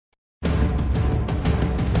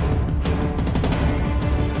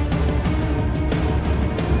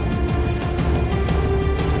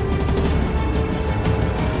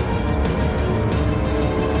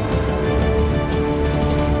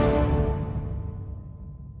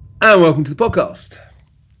And welcome to the podcast.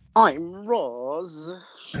 I'm Roz.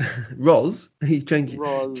 Roz, you change your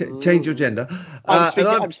Roz. gender. I'm And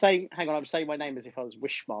speaking. I'm I'm saying. Hang on. I'm saying my name as if I was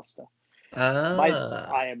Wishmaster. ah,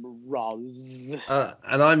 I am Roz.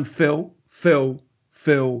 and I'm Phil.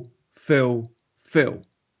 Phil. I'm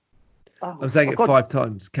Oh, saying I've it got. 5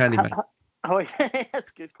 times. Can you, ha- mate? ha- Oh, that's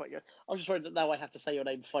good. Quite good. I'm just worried that now I have to say your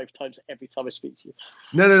name 5 times every time I speak to you.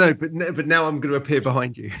 No. But now I'm going to appear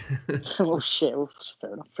behind you. Oh shit. Oh,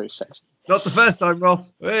 fair enough. Very sexy. Not the first time,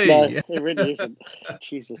 Ross. No, Hey. it really isn't.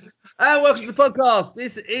 Jesus. And welcome to the podcast.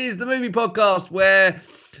 This is the movie podcast where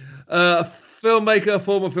a former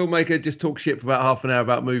filmmaker, just talks shit for about half an hour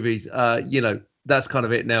about movies. That's kind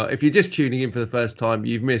of it now. If you're just tuning in for the first time,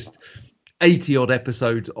 you've missed 80 odd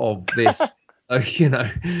episodes of this. So,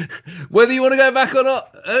 whether you want to go back or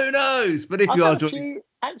not, who knows? But if I've you are had a joining, few.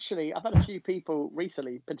 Actually, I've had a few people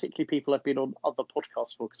recently, particularly people I've been on other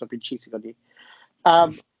podcasts for because I've been cheating on you.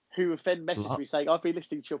 Who have then messaged me saying, "I've been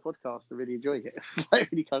listening to your podcast and really enjoying it." It's like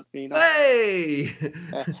really kind of nice. hey!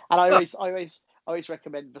 Yeah. And I always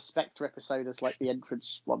recommend the Spectre episode as like the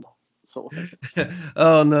entrance one, sort of thing.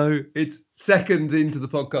 Oh no, it's seconds into the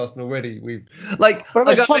podcast and already we've like. But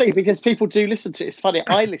it's funny because people do listen to it. It's funny.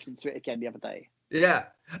 I listened to it again the other day. Yeah,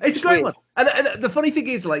 it's a great one. And the funny thing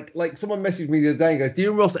is, like someone messaged me the other day and goes, "Do you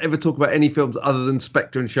and Ross ever talk about any films other than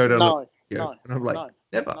Spectre and Showdown?" No. And I'm like,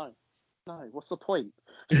 never. No. What's the point?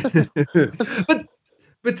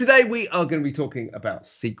 But today we are going to be talking about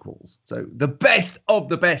sequels. So the best of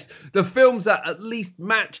the best, the films that at least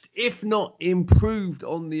matched, if not improved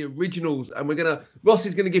on the originals. And Ross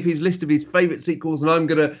is going to give his list of his favourite sequels, and I'm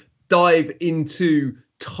going to dive into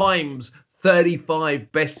Time's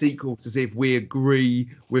 35 best sequels to see if we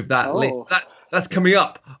agree with that list. That's coming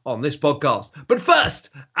up on this podcast. But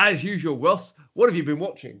first, as usual, Ross, what have you been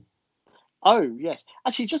watching? Oh, yes.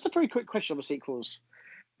 Actually, just a very quick question on the sequels.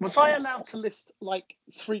 Was I allowed to list like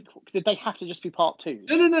three? Did they have to just be part two?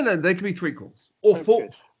 No. They can be threequels or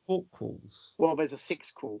fourquels. Well, there's a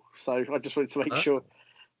sixquel, so I just wanted to make sure.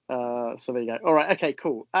 So there you go. All right. Okay.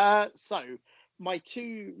 Cool. So my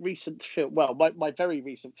two recent film, well, my very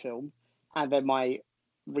recent film, and then my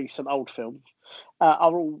recent old film,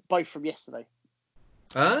 are all both from yesterday.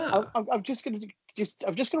 I'm just gonna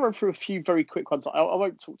run through a few very quick ones. I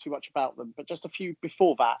won't talk too much about them, but just a few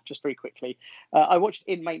before that, just very quickly. I watched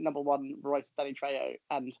Inmate Number One, writer Danny Trejo,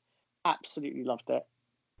 and absolutely loved it.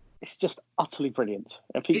 It's just utterly brilliant.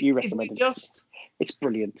 I think you recommended it. It's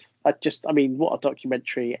brilliant. I mean, what a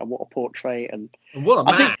documentary and what a portrait and what a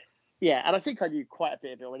man. And I think I knew quite a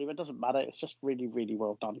bit of it already, but it doesn't matter. It's just really, really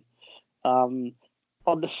well done. On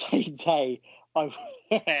the same day, I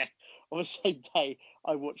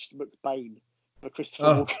watched McBain for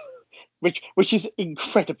Christopher Walken, which is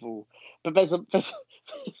incredible. But there's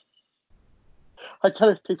I don't know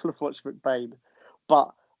if people have watched McBain,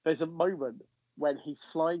 but there's a moment when he's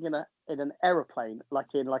flying in an aeroplane,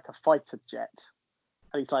 like in like a fighter jet,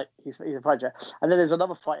 and he's a fighter jet, and then there's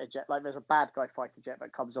another fighter jet, like there's a bad guy fighter jet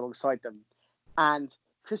that comes alongside them, and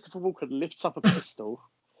Christopher Walken lifts up a pistol,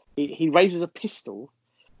 he raises a pistol,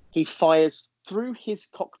 he fires through his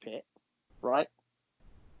cockpit, right?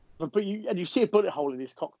 But you see a bullet hole in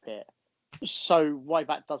his cockpit, so why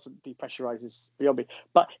that doesn't depressurize is beyond me.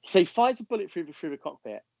 But so he fires a bullet through the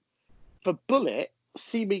cockpit. The bullet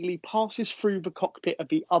seemingly passes through the cockpit of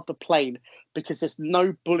the other plane because there's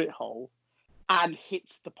no bullet hole, and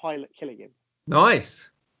hits the pilot, killing him. Nice.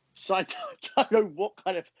 So I don't know what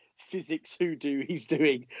kind of physics hoodoo he's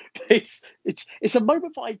doing, but it's a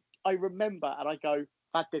moment that I remember and I go,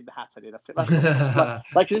 that didn't happen in a film. That's not,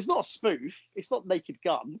 like it's not a spoof. It's not Naked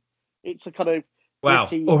Gun. It's a kind of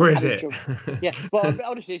witty, or is it? Yeah. Well,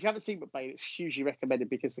 honestly, if you haven't seen McBain, it's hugely recommended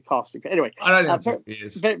because the casting. Anyway, I don't think it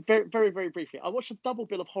is. Very, very, very briefly, I watched a double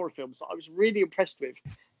bill of horror films that I was really impressed with.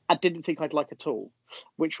 I didn't think I'd like at all,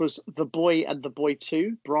 which was The Boy and The Boy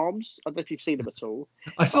 2, Brahms. I don't know if you've seen them at all.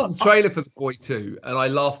 I saw the trailer for The Boy 2 and I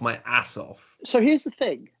laughed my ass off. So here's the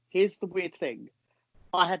thing. Here's the weird thing.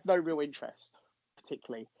 I had no real interest,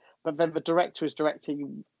 particularly. But then the director is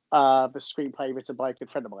directing the screenplay written by a good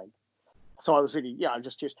friend of mine. So I was really, I'm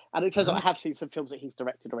just curious. And it turns out I have seen some films that he's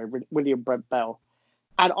directed already, William Brent Bell.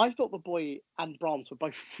 And I thought The Boy and Brahms were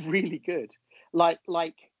both really good. Like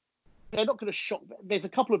they're not going to shock. There's a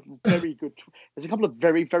couple of very good. There's a couple of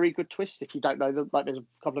very, very good twists. If you don't know them, like there's a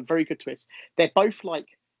couple of very good twists. They're both like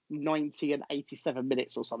 90 and 87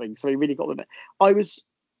 minutes or something. So he really got them. I was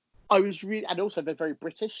really, and also they're very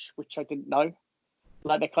British, which I didn't know.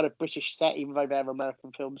 Like they're kind of British set, even though they're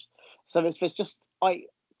American films. So there's just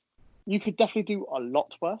you could definitely do a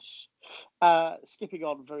lot worse. Skipping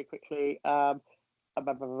on very quickly.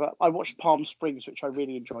 I watched Palm Springs, which I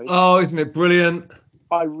really enjoyed. Oh, isn't it brilliant?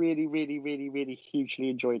 I really, really, really, really hugely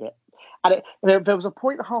enjoyed it. And there was a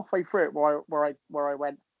point halfway through it where I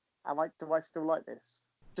went, do I still like this?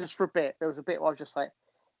 Just for a bit. There was a bit where I was just like,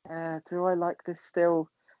 do I like this still?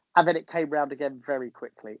 And then it came round again very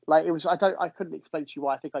quickly. Like it was, I couldn't explain to you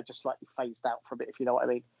why. I think I just slightly phased out for a bit, if you know what I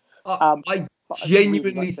mean. I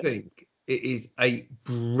genuinely really think it is a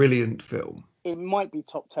brilliant film. It might be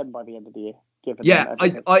top 10 by the end of the year. Given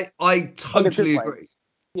I totally agree.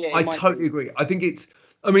 Yeah, I totally agree. I think it's.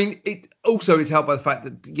 I mean, it also is helped by the fact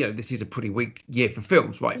that this is a pretty weak year for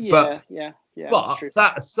films, right? Yeah, But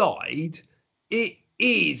that aside, it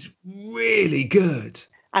is really good,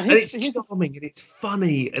 and it's charming, and it's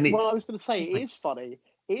funny, and it's. Well, I was going to say it is funny.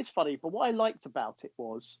 It is funny, but what I liked about it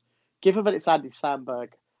was, given that it's Andy Samberg,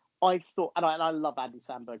 I thought, and I love Andy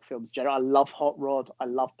Samberg films. Generally, I love Hot Rod, I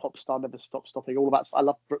love Popstar, Never Stop Stopping, all of that. I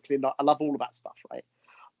love Brooklyn, I love all of that stuff, right?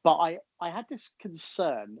 But I had this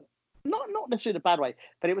concern, not necessarily in a bad way,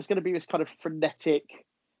 but it was going to be this kind of frenetic,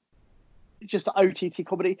 just OTT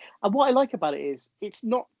comedy. And what I like about it is it's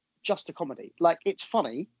not just a comedy. Like it's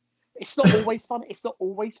funny. It's not always funny. It's not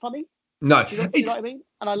always funny. No, do you know what I mean?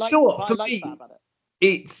 And I like that about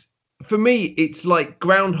it. For me, it's like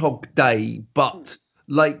Groundhog Day, but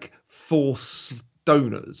like for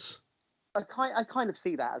stoners. I kind of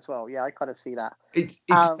see that as well. Yeah, I kind of see that. It's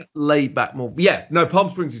laid back more. Yeah, no, Palm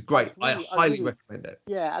Springs is great. I highly recommend it.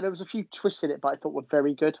 Yeah, and there was a few twists in it, but I thought were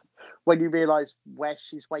very good. When you realise where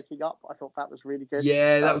she's waking up, I thought that was really good.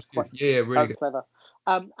 Yeah, that was good. Yeah, really that was clever.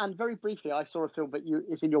 And very briefly, I saw a film that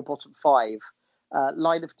is in your bottom 5,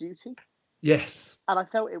 Line of Duty. Yes. And I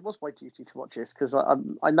felt it was my duty to watch this because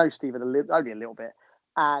I know Stephen only a little bit,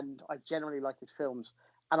 and I generally like his films.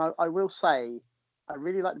 And I will say, I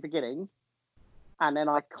really like the beginning. And then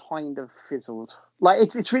I kind of fizzled. Like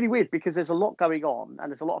it's really weird because there's a lot going on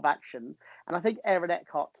and there's a lot of action. And I think Aaron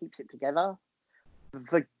Eckhart keeps it together.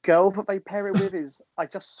 The girl that they pair it with is, I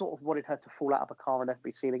just sort of wanted her to fall out of a car and never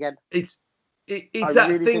be seen again. It's I that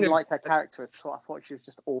really thing didn't like her character. So I thought she was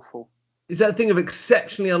just awful. It's that thing of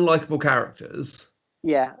exceptionally unlikable characters.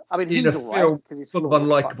 Yeah, I mean he's all right because he's full of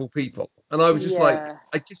unlikable people. And I was just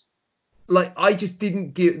I just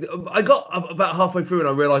didn't give. I got about halfway through and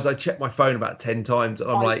I realised I checked my phone about 10 times, and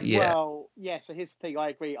I'm like, yeah. Well, yeah. So here's the thing. I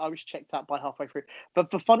agree. I was checked out by halfway through. But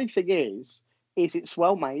the funny thing is it's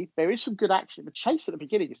well made. There is some good action. The chase at the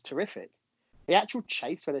beginning is terrific. The actual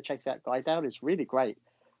chase where they chase that guy down is really great.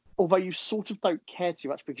 Although you sort of don't care too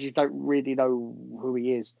much because you don't really know who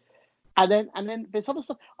he is. And then there's other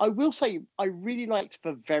stuff. I will say I really liked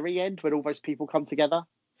the very end when all those people come together.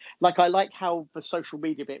 Like, I like how the social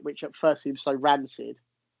media bit, which at first seems so rancid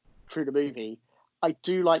through the movie, I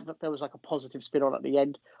do like that there was like a positive spin on at the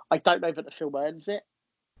end. I don't know that the film earns it,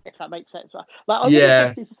 if that makes sense. Like,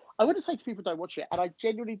 I wouldn't say to people don't watch it, and I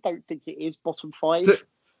genuinely don't think it is bottom 5. So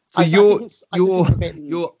I'm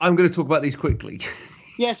going to talk about these quickly.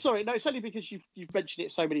 Yeah, sorry. No, it's only because you've mentioned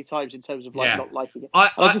it so many times in terms of not liking it.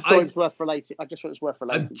 I just thought it was worth relating. I just thought it was worth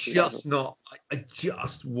relating. I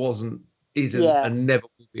just isn't and never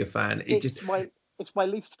will be a fan. It's my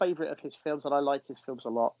least favourite of his films, and I like his films a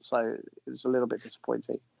lot, so it was a little bit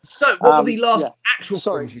disappointing. So, what were the last actual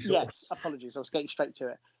films you saw? Yes, apologies, I was getting straight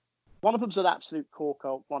to it. One of them's an absolute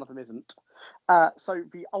corker, one of them isn't. So,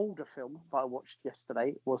 the older film that I watched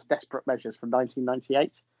yesterday was Desperate Measures from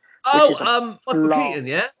 1998. Oh, Michael Keaton,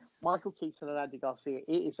 yeah? Michael Keaton and Andy Garcia.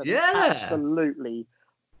 It is an absolutely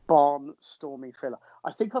barnstorming thriller.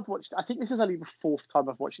 I think this is only the 4th time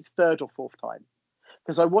I've watched it, 3rd or 4th time.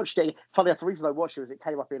 Because I watched it, funny enough, the reason I watched it was it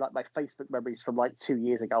came up in like my Facebook memories from like 2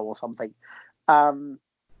 years ago or something. It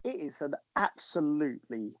is an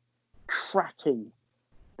absolutely cracking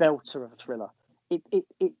belter of a thriller.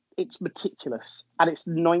 It's meticulous, and it's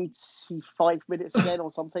 95 minutes again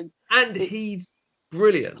or something. And he's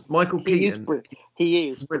brilliant, Michael Keaton. He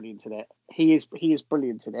is brilliant in it. He is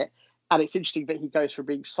brilliant in it. And it's interesting that he goes from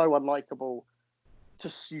being so unlikable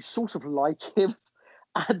to you sort of like him,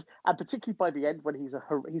 and particularly by the end when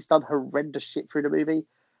he's done horrendous shit through the movie.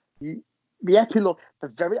 The epilogue,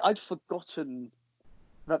 I'd forgotten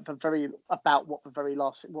what the very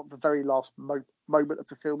last moment of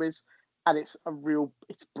the film is, and it's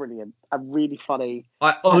brilliant and really funny.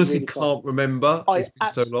 I honestly can't remember. It's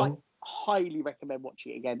been so long. I highly recommend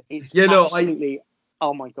watching it again. It's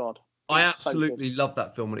oh my god. I absolutely loved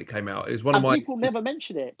that film when it came out. It was one of my. People never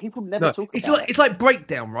mention it. People never talk about it. It's like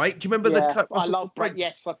Breakdown, right? Do you remember the? I love Breakdown.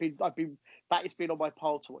 Yes, I've been. That has been on my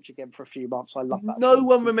pile to watch again for a few months. I love that. No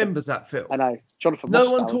one remembers that film. I know. Jonathan.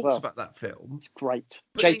 No one talks about that film. It's great.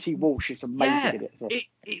 JT Walsh is amazing in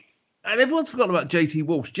it. and everyone's forgotten about JT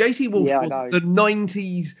Walsh. JT Walsh Yeah, I was know. the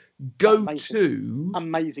 90s go-to.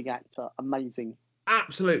 Amazing actor, amazing.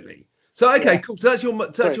 Absolutely. So okay, Yeah. cool. So that's your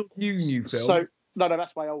new film. So no,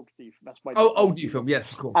 that's my old new. That's my old new film.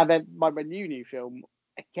 Yes, of course. And then my new film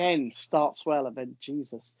again starts well, and then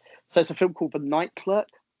Jesus. So it's a film called The Night Clerk.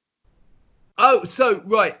 Oh, so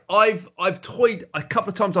right, I've toyed a couple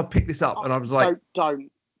of times. I've picked this up, and I was like,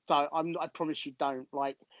 don't. I promise you, don't.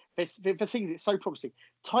 Like this, the things. It's so promising.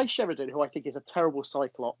 Ty Sheridan, who I think is a terrible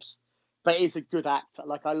Cyclops, but is a good actor.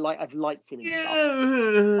 Like I've liked him in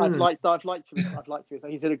stuff. I've liked him.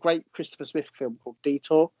 He's in a great Christopher Smith film called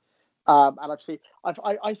Detour. And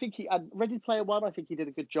I think he and Ready Player One. I think he did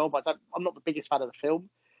a good job. I'm not the biggest fan of the film.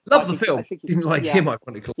 Love the film. Didn't like him,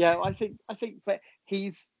 ironically. Yeah, I think, but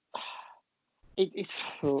he's. It's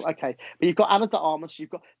okay, but you've got Anna de Armas. You've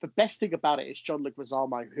got the best thing about it is John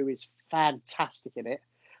Leguizamo, who is fantastic in it.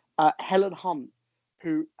 Helen Hunt,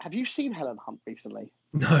 who have you seen Helen Hunt recently?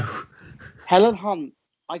 No. Helen Hunt.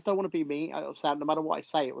 I don't want to be me. It'll sound, no matter what I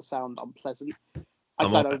say, it will sound unpleasant. I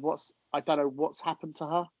don't know what's happened to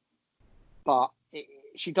her, but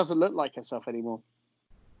she doesn't look like herself anymore.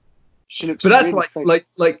 She looks. But that's really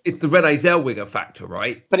like it's the Renee Zellweger factor,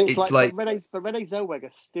 right? But it's like Renee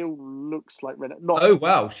Zellweger still looks like Renee. Oh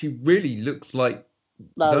wow, she really looks like.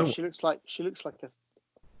 No, she looks like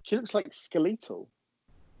skeletal.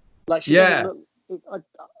 Like she doesn't look. I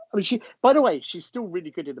mean, she. By the way, she's still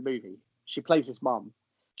really good in the movie. She plays his mum.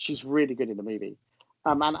 She's really good in the movie.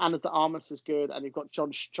 And Anna de Armas is good, and you've got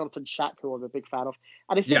Jonathan Schack, who I'm a big fan of.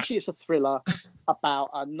 And essentially, it's a thriller about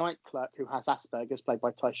a night clerk who has Asperger's, played by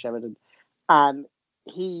Ty Sheridan, and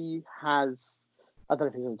he has, I don't know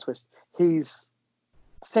if he's in a twist. He's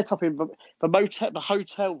set up in the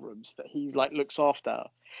hotel rooms that he looks after.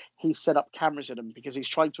 He's set up cameras in them because he's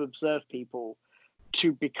trying to observe people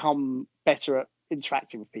to become better at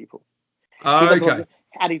interacting with people. Okay.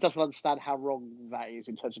 And he doesn't understand how wrong that is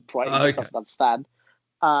in terms of pride. He just doesn't understand.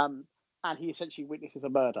 And he essentially witnesses a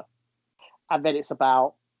murder. And then it's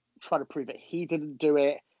about trying to prove that he didn't do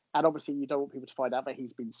it. And obviously you don't want people to find out that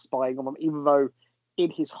he's been spying on them, even though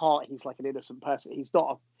in his heart he's like an innocent person. He's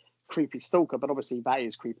not a creepy stalker, but obviously that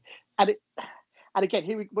is creepy. And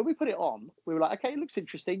again, when we put it on, we were like, okay, it looks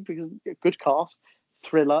interesting because good cast,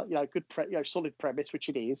 thriller, good solid premise, which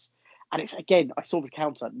it is. And it's, again, I saw the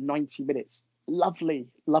counter, 90 minutes. Lovely.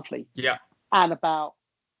 Yeah. And about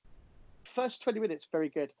first 20 minutes, very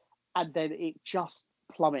good. And then it just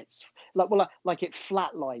plummets. Like it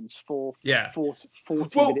flatlines for 40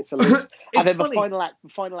 minutes at least. And then the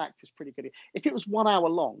final act is pretty good. If it was 1 hour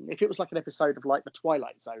long, if it was like an episode of like The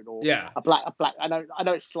Twilight Zone or a black, I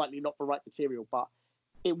know it's slightly not the right material, but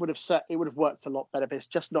it would have worked a lot better, but it's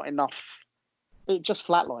just not enough. It just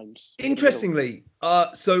flatlines. Interestingly,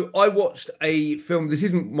 so I watched a film. This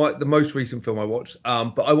isn't the most recent film I watched,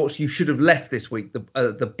 but I watched You Should Have Left this week, the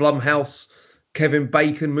Blumhouse Kevin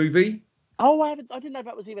Bacon movie. Oh, I didn't know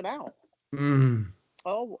that was even out. Mm.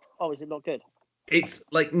 Oh, is it not good? It's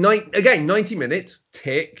like 90 minutes,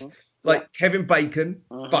 tick. Like Kevin Bacon,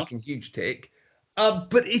 fucking huge tick.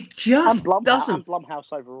 But it just doesn't. And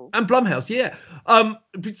Blumhouse overall. And Blumhouse, yeah. But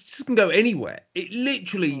it just doesn't go anywhere. It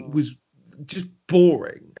literally was just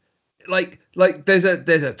boring. Like there's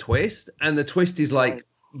a twist, and the twist is like,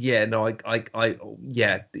 yes,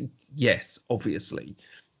 obviously.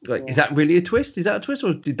 Like, is that really a twist? Is that a twist,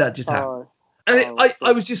 or did that just happen?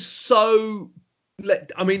 I was just so.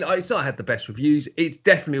 I mean, it's not had the best reviews. It's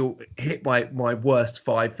definitely hit my worst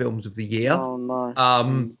 5 films of the year. Oh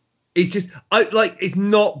no. It's just it's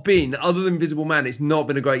not been, other than Invisible Man, it's not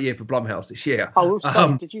been a great year for Blumhouse this year. I will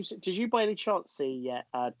say, did you by any chance see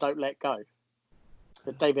Don't Let Go,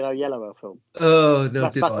 the David Oyelowo film? Oh no,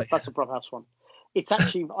 that's a Blumhouse one. It's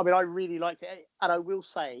actually, I mean, I really liked it, and I will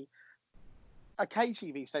say,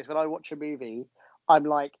 occasionally these days when I watch a movie, I'm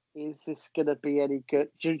like, is this gonna be any good?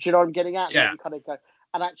 Do you know what I'm getting at? Yeah. You kind of go,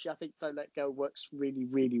 and actually, I think Don't Let Go works really,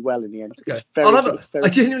 really well in the end. Okay. It's I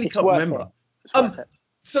genuinely can't remember.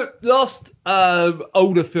 So last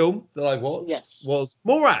older film that I watched was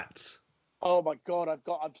Mallrats. Oh my god,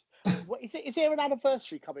 is there an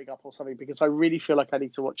anniversary coming up or something? Because I really feel like I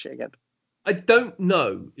need to watch it again. I don't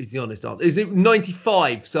know, is the honest answer. Is it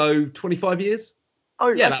 95? So 25 years? Oh,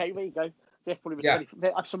 yeah. Okay, there you go. Yeah, probably 20.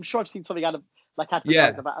 I'm sure I've seen something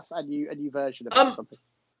advertised about a new version of it or something.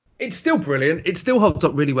 It's still brilliant. It still holds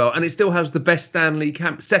up really well, and it still has the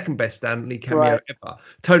second best Stanley cameo ever.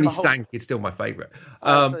 Tony Stank is still my favourite.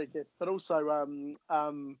 That's very good. But also,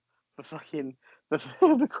 the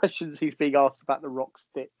questions he's being asked about the rock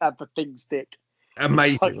stick, the thing stick.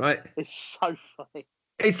 Amazing, right? It's so funny.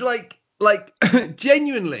 It's like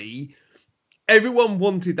genuinely, everyone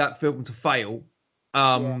wanted that film to fail.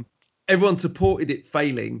 Everyone supported it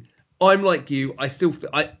failing. I'm like you.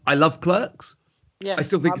 I love Clerks. Yes, I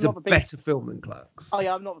still think it's a better film than Clerks. Oh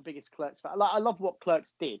yeah, I'm not the biggest Clerks fan. I love what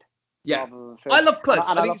Clerks did. Yeah, I love Clerks.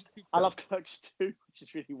 I love Clerks too, which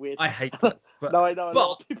is really weird. I hate Clerks. But, no, I know.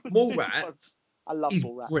 But Mallrats, I love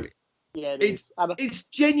Mallrats. Brilliant. Yeah, it's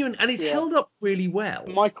genuine and it's held up really well.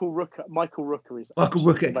 Michael Rooker is Michael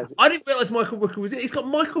Rooker. amazing. I didn't realise Michael Rooker was it. It's got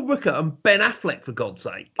Michael Rooker and Ben Affleck, for God's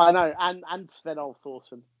sake. I know, and Sven-Ole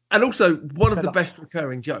Thorsen. And also one of the best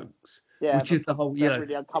recurring jokes. Yeah, which is the whole,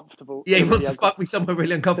 really uncomfortable. Yeah, he wants to fuck me somewhere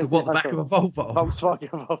really uncomfortable. What, the back of a Volvo?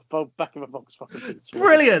 Back of a Volkswagen.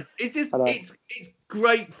 Brilliant! It's just, it's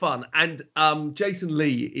great fun, and Jason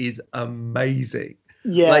Lee is amazing.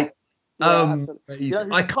 Yeah,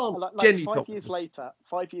 amazing. I can't. Like 5 years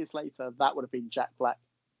later, that would have been Jack Black.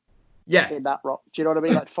 Yeah. In that role. Do you know what I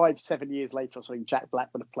mean? Like 7 years later or something, Jack Black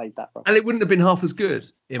would have played that role. And it wouldn't have been half as good.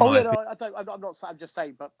 I'm just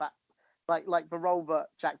saying, but that. Like the role that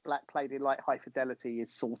Jack Black played in like High Fidelity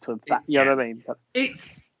is sort of that. You know what I mean? But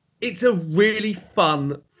it's a really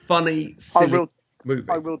funny, silly movie.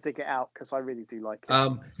 I will dig it out because I really do like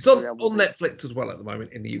it. It's on Netflix as well at the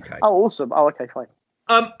moment in the UK. Oh, awesome! Oh, okay, fine.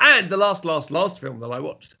 And the last film that I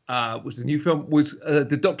watched was the new film, was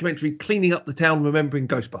the documentary Cleaning Up the Town, Remembering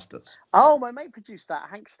Ghostbusters. Oh, my mate produced that.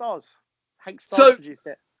 Hank Stars produced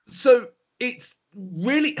it. So it's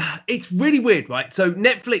really weird, right? So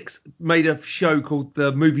Netflix made a show called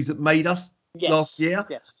The Movies That Made Us last year,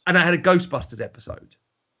 and I had a Ghostbusters episode.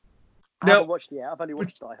 I haven't watched it yet. I've only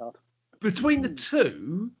watched Die Hard. Between the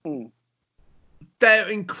two, they're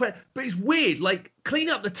incredible. But it's weird. Like, Clean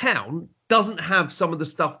Up the Town doesn't have some of the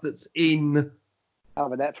stuff that's in the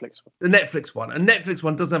Netflix one. The Netflix one. And Netflix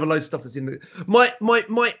one doesn't have a load of stuff that's in the...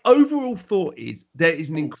 My overall thought is there is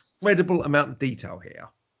an incredible amount of detail here.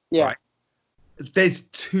 Yeah. Right? There's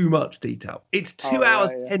too much detail. It's 2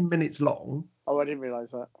 hours, 10 minutes long. Oh, I didn't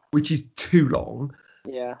realise that. Which is too long.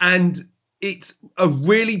 Yeah. And it's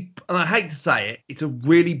and I hate to say it, it's a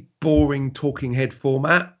really boring talking head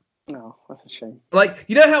format. Oh, that's a shame. Like,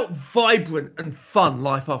 you know how vibrant and fun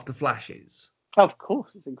Life After Flash is? Of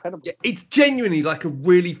course, it's incredible. Yeah, it's genuinely like a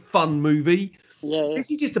really fun movie. Yeah. This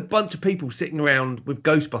is just a bunch of people sitting around with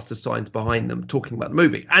Ghostbusters signs behind them talking about the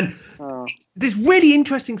movie. And there's really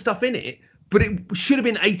interesting stuff in it, but it should have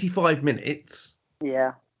been 85 minutes.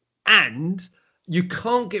 Yeah. And you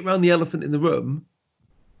can't get around the elephant in the room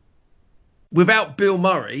without Bill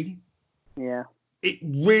Murray. Yeah. It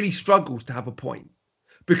really struggles to have a point.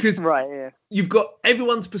 Because you've got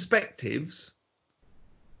everyone's perspectives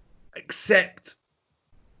except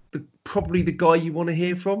probably the guy you want to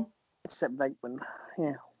hear from. Except Bateman,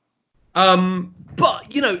 yeah.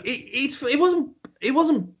 But you know, it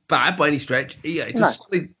wasn't bad by any stretch. Yeah, it's a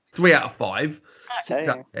solid 3 out of 5. Okay, 6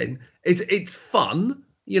 out of 10. It's fun.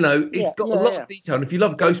 You know, it's got a lot of detail. And if you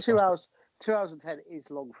love Ghostbusters, 2 hours and 10 is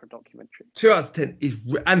long for a documentary. 2 hours and 10 is,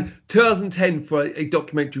 and 2 hours and 10 for a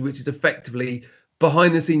documentary which is effectively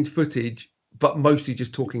behind the scenes footage, but mostly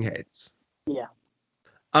just talking heads. Yeah.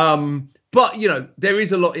 But you know, there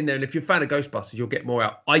is a lot in there, and if you're a fan of Ghostbusters, you'll get more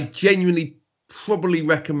out. I genuinely probably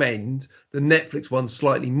recommend the Netflix one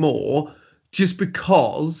slightly more, just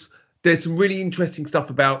because there's some really interesting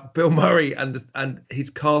stuff about Bill Murray and his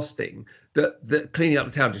casting that Cleaning Up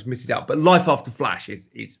the Town just misses out. But Life After Flash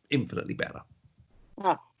is infinitely better.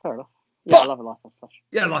 Ah, fair enough. Yeah, I love Life After Flash.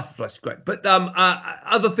 Yeah, Life After Flash is great. But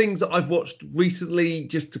other things that I've watched recently,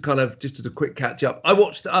 just as a quick catch up, I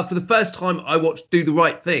watched for the first time. I watched Do the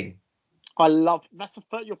Right Thing. I love that's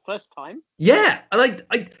your first time. Yeah, and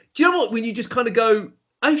I do you know what? When you just kind of go,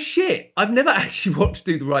 oh shit, I've never actually watched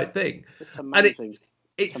Do the Right Thing. It's amazing. And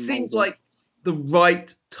it seems like the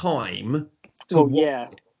right time to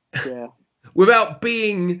watch it. without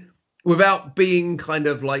being kind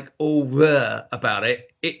of like all there about it.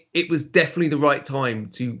 It was definitely the right time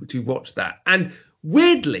to watch that. And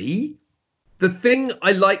weirdly, the thing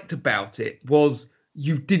I liked about it was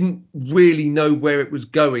you didn't really know where it was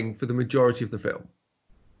going for the majority of the film.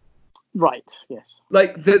 Right. Yes.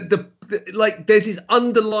 Like like there's this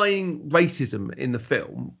underlying racism in the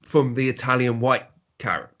film from the Italian white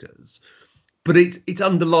characters, but it's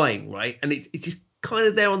underlying, right? And it's just kind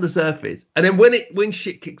of there on the surface. And then when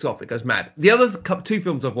shit kicks off, it goes mad. The other two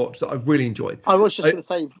films I've watched that I've really enjoyed. I was just going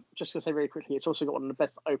to say very quickly, it's also got one of the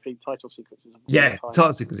best opening title sequences. Yeah,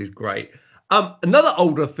 title sequence is great. Another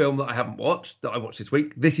older film that I haven't watched, that I watched this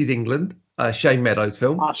week, This Is England, Shane Meadows'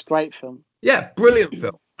 film. That's a great film. Yeah, brilliant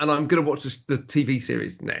film. And I'm going to watch the TV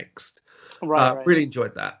series next. Right. Really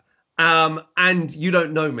enjoyed that. And You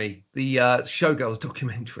Don't Know Me, the Showgirls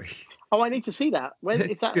documentary. Oh, I need to see that. When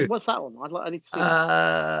is that? Good. What's that on? I need to see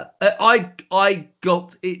that. I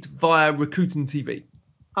got it via Rakuten TV.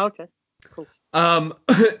 Oh, okay, cool.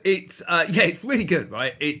 It's really good,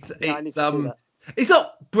 right? I need to see that. It's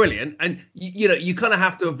not brilliant, and you kind of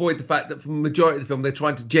have to avoid the fact that for the majority of the film they're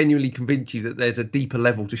trying to genuinely convince you that there's a deeper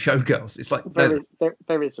level to Showgirls. It's like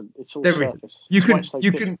there isn't. It's all surface. You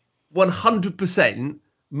can 100%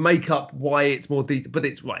 make up why it's more detailed, but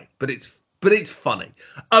it's right. But it's funny.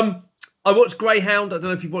 I watched Greyhound. I don't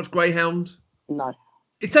know if you've watched Greyhound. No.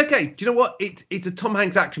 It's okay. Do you know what? It's a Tom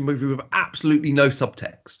Hanks action movie with absolutely no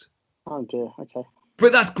subtext. Oh dear. Okay.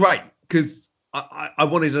 But that's great because I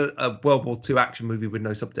wanted a World War II action movie with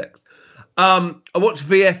no subtext. I watched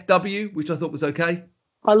VFW, which I thought was okay.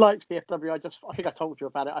 I liked VFW. I think I told you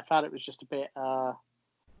about it. I found it was just a bit. I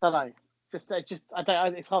don't know. I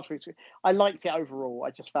don't. It's hard for me to. I liked it overall.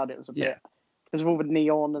 I just found it was a bit because of all the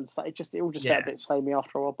neon and stuff. It all just felt a bit samey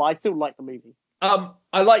after a while. But I still like the movie. I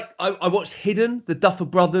watched Hidden, the Duffer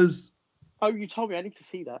Brothers. Oh, you told me. I need to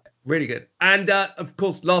see that. Really good. And of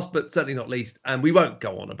course, last but certainly not least, and we won't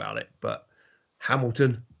go on about it, but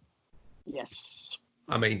Hamilton. Yes.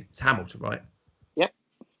 I mean, it's Hamilton, right? Yep.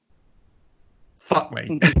 Fuck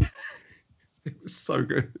me. It was so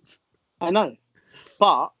good. I know,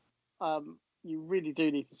 but you really do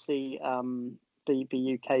need to see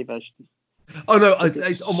the UK version. Oh no,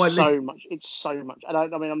 it's on my list. It's so much,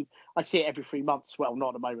 and I see it every 3 months. Well, not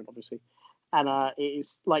at the moment, obviously, and it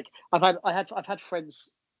is like I've had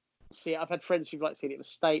friends see it. I've had friends who've seen it in the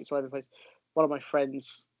States or other places. One of my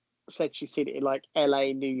friends said she's seen it in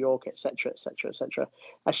LA, New York, etc., etc., etc.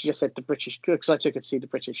 And she just said the British, because I took her to see the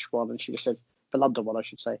British one, and she just said the London one, I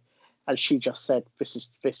should say. And she just said, "This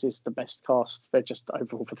is the best cast. They're just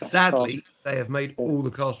overall the best." Sadly, cast. they have made all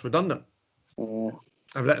the cast redundant. Yeah.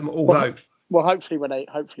 I've let them all go. Well, hopefully when it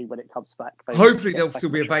comes back, hopefully they'll still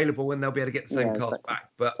be available and they'll be able to get the same cast back.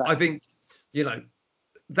 But I think,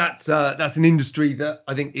 that's an industry that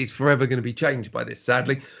I think is forever going to be changed by this.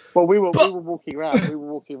 Sadly. Well, we were walking around.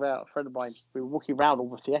 A friend of mine. We were walking around all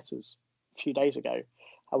the theatres a few days ago.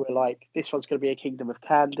 And we're like, this one's going to be a Kingdom of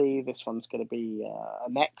Candy. This one's going to be a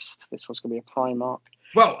Next. This one's going to be a Primark.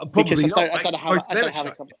 Well, probably not. I don't know how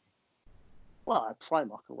they come. Well, a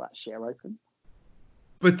Primark will actually are open.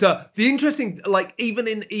 But the interesting, even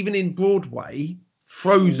in Broadway,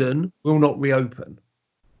 Frozen will not reopen.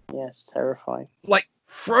 Yes, terrifying.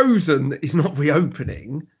 Frozen is not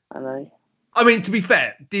reopening. I know. I mean, to be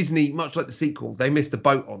fair, Disney, much like the sequel, they missed a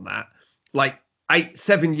boat on that.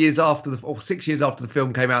 6 years after the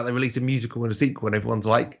film came out, they released a musical and a sequel, and everyone's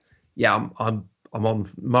like, "Yeah, I'm on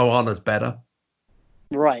Moana's better."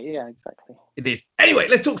 Right. Yeah. Exactly. It is. Anyway,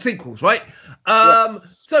 let's talk sequels, right? Yes.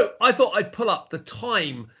 So I thought I'd pull up the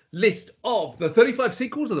Time list of the 35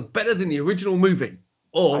 sequels that are better than the original movie,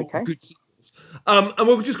 or good sequels. And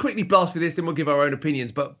we'll just quickly blast through this, and we'll give our own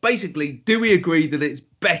opinions. But basically, do we agree that it's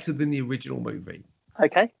better than the original movie?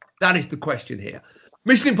 Okay. That is the question here.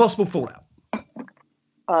 Mission Impossible Fallout.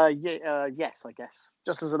 Yes, I guess.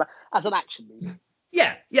 Just as an action movie.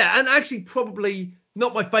 Yeah, and actually probably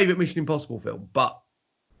not my favourite Mission Impossible film,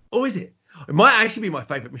 or is it? It might actually be my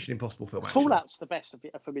favourite Mission Impossible film. Actually. Fallout's the best of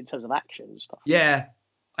it in terms of action and stuff. Yeah,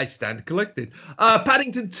 I stand corrected.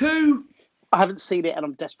 Paddington 2. I haven't seen it, and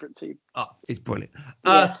I'm desperate to. Oh, it's brilliant.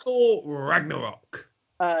 Thor Ragnarok.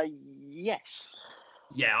 Yes.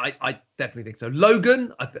 Yeah, I definitely think so.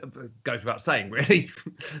 Logan, goes without saying, really.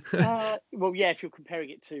 Well, yeah, if you're comparing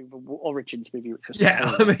it to the Origins movie, which was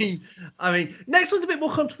I mean, next one's a bit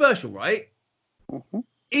more controversial, right? Mm-hmm.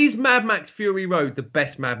 Is Mad Max Fury Road the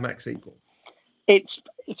best Mad Max sequel? It's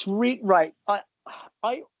right.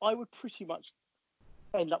 I would pretty much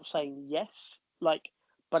end up saying yes,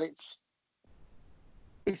 but it's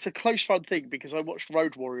a close run thing because I watched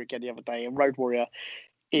Road Warrior again the other day, and Road Warrior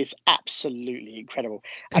is absolutely incredible.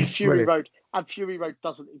 And Fury Road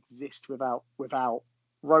doesn't exist without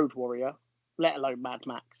Road Warrior, let alone Mad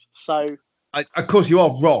Max. So, of course, you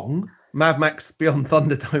are wrong. Mad Max Beyond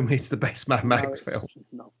Thunderdome is the best Mad Max film.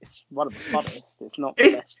 No, it's one of the funniest. It's not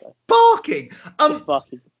the best though. Barking. It's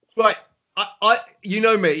barking. Right. I you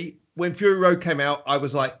know me. When Fury Road came out, I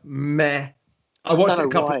was like, meh. I watched it a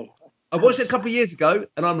couple of years ago,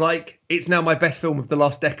 and I'm like, it's now my best film of the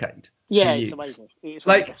last decade. Yeah, it's amazing. It's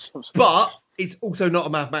but it's also not a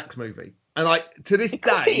Mad Max movie. And to this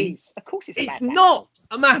day, of course it's not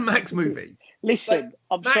a Mad Max movie. Listen,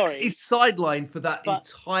 I'm Max sorry. Is sidelined for that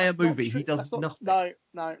entire movie. He does nothing.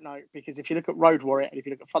 No, because if you look at Road Warrior and if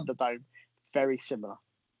you look at Thunderdome, very similar.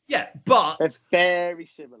 Yeah, but they're very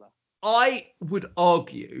similar. I would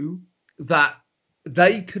argue that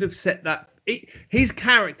they could have set that his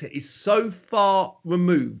character is so far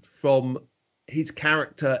removed from his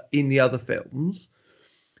character in the other films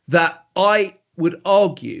that I would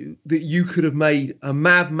argue that you could have made a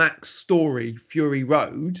Mad Max story, Fury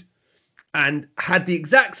Road, and had the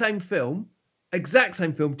exact same film,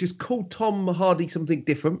 just called Tom Hardy something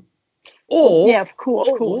different. Or yeah, of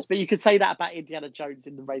course. But you could say that about Indiana Jones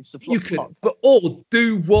in the Raiders of the Lost Ark. Or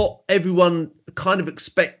do what everyone kind of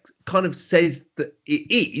says that it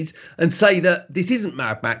is, and say that this isn't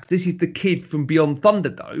Mad Max. This is the kid from Beyond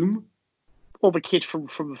Thunderdome, or the kid from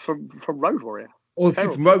Road Warrior, or the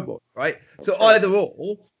kid from Road Warrior, right? So either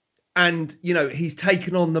or, and he's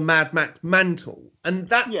taken on the Mad Max mantle, and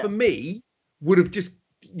that for me would have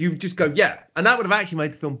you just go and that would have actually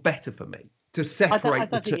made the film better for me to separate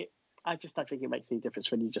the two. I just don't think it makes any difference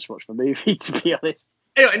when you just watch the movie, to be honest.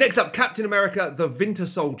 Anyway, next up, Captain America: The Winter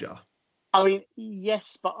Soldier. I mean,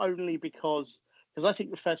 yes, but only because I think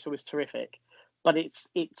the first film was terrific, but it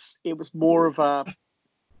was more of a.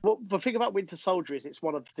 Well, the thing about Winter Soldier is it's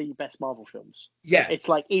one of the best Marvel films. Yeah, it's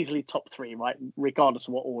like easily top 3, right? Regardless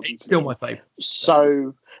of what order. It's still my favorite.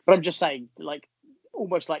 So, but I'm just saying, like,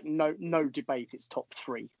 almost like no debate, it's top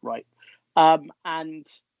 3, right?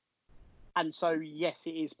 And so, yes,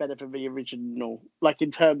 it is better than the original. Like,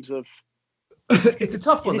 in terms of, it's a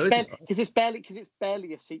tough one, because it's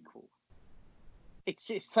barely a sequel. It's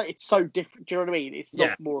just it's so different. Do you know what I mean? It's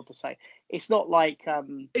not more of the same. It's not like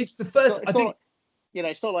it's the first. I think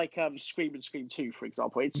it's not like Scream and Scream 2, for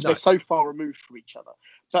example. They're so far removed from each other.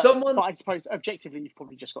 But I suppose objectively, you've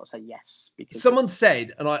probably just got to say yes. Because someone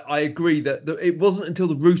said, and I agree that it wasn't until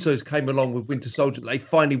the Russos came along with Winter Soldier that they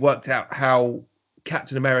finally worked out how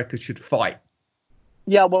Captain America should fight.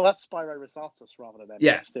 Yeah, well, that's Spyro Rosatos rather than them.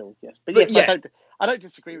 Yeah, still yes, but yes, I don't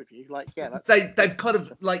disagree with you. Like, they've kind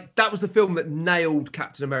of like that was the film that nailed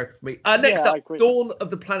Captain America for me. Next up, Dawn of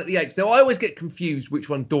the Planet of the Apes. Now I always get confused which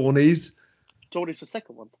one Dawn is. Dawn is the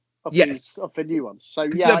second one. Of the new ones. So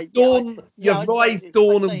you have Rise,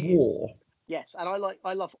 Dawn, and War. Yes, and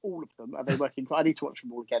I love all of them, and they work in. I need to watch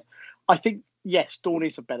them all again. I think yes, Dawn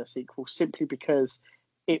is a better sequel simply because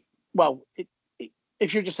if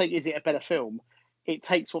you're just saying is it a better film, it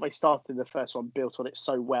takes what they started in the first one, built on it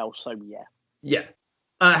so well. So yeah. Yeah.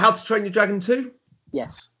 How to Train Your Dragon 2?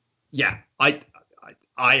 Yes. Yeah. And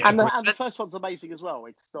the first one's amazing as well.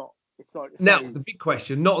 It's not. Now the big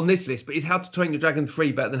question, not on this list, but is How to Train Your Dragon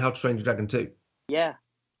 3 better than How to Train Your Dragon 2? Yeah.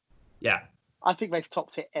 Yeah. I think they've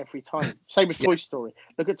topped it every time. Same with Toy Story.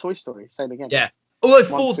 Look at Toy Story. Same again. Yeah. Although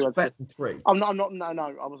 4's better than 3. I'm not. No,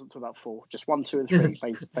 I wasn't talking about 4. Just 1, 2, and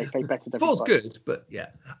 3. they bettered every 4's good, but yeah.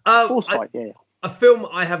 4's fine. Yeah. A film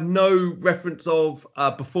I have no reference of,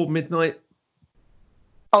 Before Midnight.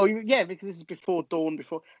 Oh yeah, because this is before Dawn.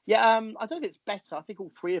 I don't know if it's better. I think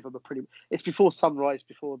all 3 of them are pretty. It's before Sunrise.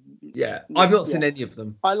 Yeah, I've not seen any of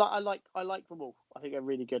them. I like them all. I think they're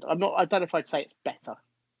really good. I don't know if I'd say it's better.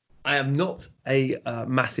 I am not a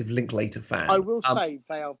massive Linklater fan. I will say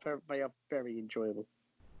they are very enjoyable.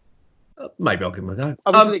 Maybe I'll give them a go.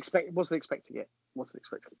 I wasn't expecting it.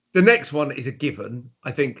 The next one is a given.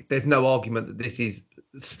 I think there's no argument that this is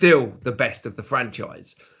still the best of the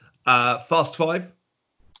franchise. Fast 5.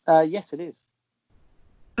 Yes, it is.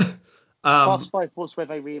 Fast 5 was where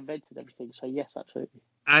they reinvented everything. So yes, absolutely.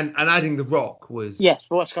 And adding The Rock was. Yes,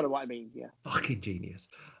 well that's kind of what I mean. Yeah. Fucking genius.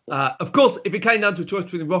 Of course, if it came down to a choice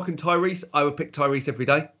between The Rock and Tyrese, I would pick Tyrese every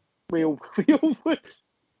day. We all would.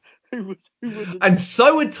 Who would? And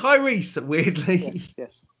so would Tyrese, weirdly.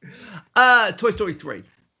 Yes. Toy Story 3.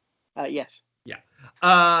 Yes. Yeah.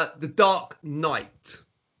 The Dark Knight.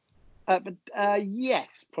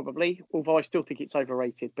 Yes, probably. Although I still think it's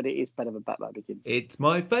overrated, but it is better than Batman Begins. It's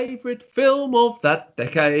my favourite film of that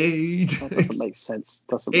decade. That doesn't make sense.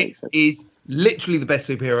 It is literally the best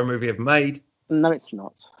superhero movie ever made. No, it's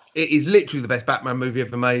not. It is literally the best Batman movie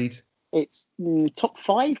ever made. It's top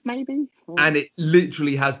 5, maybe. And it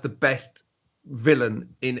literally has the best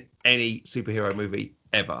villain in any superhero movie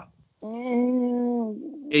ever.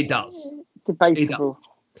 It does. Debatable.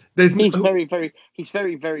 He's very,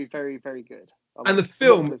 very, very good. And the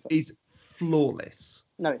film is flawless.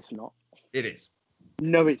 No, it's not. It is.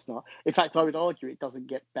 No, it's not. In fact, I would argue it doesn't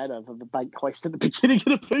get better than the bank heist at the beginning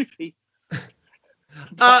of the movie.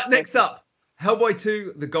 Next up, Hellboy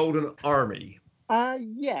 2: The Golden Army.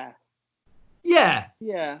 Yeah. Yeah.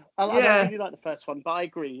 Yeah. I really like the first one, but I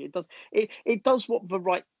agree. It does. It does what the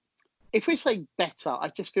right. If we say better, I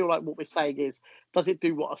just feel like what we're saying is, does it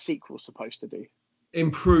do what a sequel's supposed to do?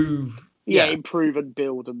 Improve. Yeah, improve and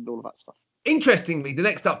build and all of that stuff. Interestingly, the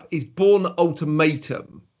next up is Bourne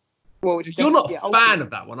Ultimatum. Well, it's You're not a yeah, fan of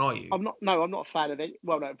that one, are you? I'm not. No, I'm not a fan of it.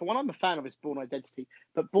 Well, no, but one I'm a fan of is Born Identity.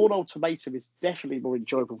 But Born Ultimatum is definitely more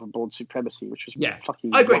enjoyable than Born Supremacy, which was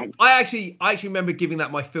fucking. I agree. Wank. I actually remember giving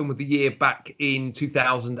that my film of the year back in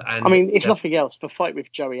 2000. I mean, if nothing else, the fight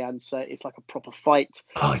with Joey Anser is like a proper fight.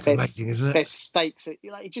 Oh, it's amazing, isn't it? There's stakes.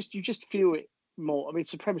 Like you just feel it more. I mean,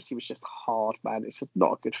 Supremacy was just hard, man. It's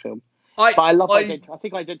not a good film. But I love Identity. I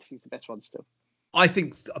think Identity is the best one still. I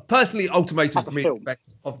think personally, Ultimatum for me is the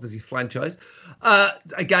best of the franchise.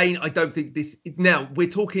 Again, I don't think this. Now we're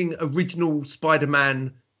talking original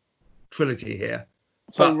Spider-Man trilogy here.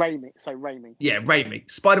 So Raimi. Yeah,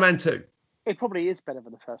 Raimi. Spider-Man 2. It probably is better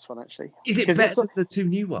than the first one, actually. Is it better than the two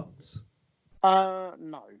new ones?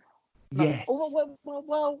 No. Yes.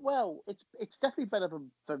 Oh, well. It's definitely better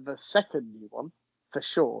than the second new one, for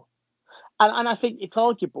sure. And I think it's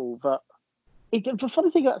arguable that. The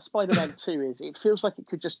funny thing about Spider-Man 2 is it feels like it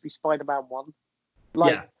could just be Spider-Man 1.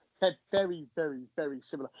 Like, they're very, very, very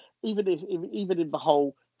similar. Even in the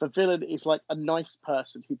whole, the villain is like a nice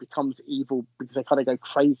person who becomes evil because they kind of go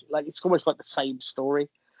crazy. Like, it's almost like the same story.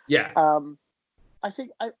 Yeah. I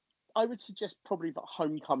think I would suggest probably that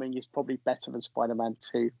Homecoming is probably better than Spider-Man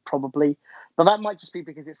 2, probably. But that might just be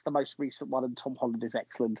because it's the most recent one and Tom Holland is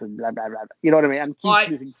excellent and blah, blah, blah. You know what I mean? And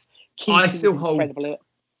Keaton is incredible in it.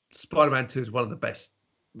 Spider-Man 2 is one of the best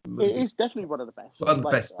movies. It is definitely one of the best. One of the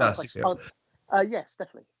best films. Yes,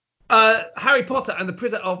 definitely. Harry Potter and the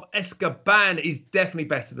Prisoner of Azkaban is definitely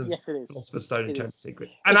better than Philosopher's Stone and Chamber of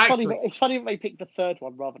Secrets. And it's funny that they picked the third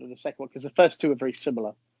one rather than the second one because the first two are very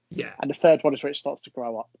similar. Yeah. And the third one is where it starts to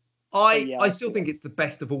grow up. I still think it's the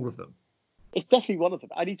best of all of them. It's definitely one of them.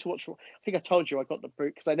 I need to watch. I think I told you I got the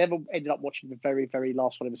book because I never ended up watching the very, very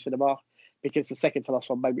last one in the cinema because the second to last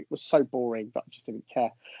one maybe was so boring, but I just didn't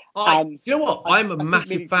care. You know what? I'm a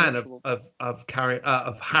massive fan of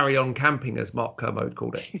Harry on Camping, as Mark Kermode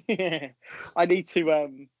called it. I need to.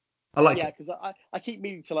 I like it. Yeah, because I keep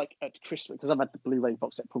meaning to at Christmas because I've had the Blu-ray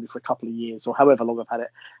box set probably for a couple of years or however long I've had it,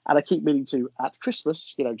 and I keep meaning to at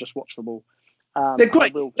Christmas, just watch them all. They're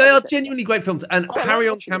great. They are genuinely great films, and Harry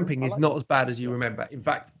on Camping is not as bad as you remember. In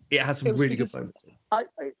fact, it has some really good moments.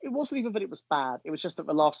 It wasn't even that it was bad. It was just that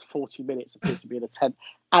the last 40 minutes appeared to be an attempt.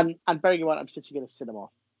 And bearing in mind, I'm sitting in a cinema.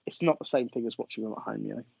 It's not the same thing as watching them at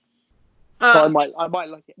home, So I might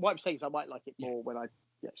like it. What I'm saying is I might like it more when I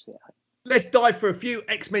see it at home. Let's dive for a few.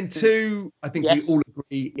 X-Men 2, I think we all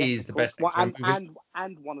agree is the best X-Men movie.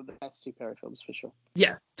 And one of the best superhero films for sure.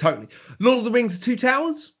 Yeah, totally. Lord of the Rings: Two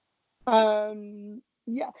Towers?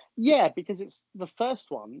 Yeah, because it's the first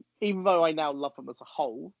one, even though I now love them as a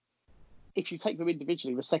whole, if you take them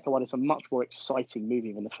individually, the second one is a much more exciting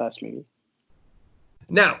movie than the first movie.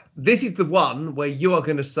 Now, this is the one where you are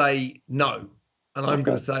going to say no, and I'm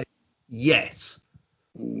going to say yes.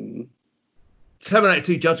 Terminator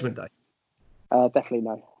 2 Judgment Day. Definitely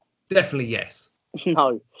no. Definitely yes.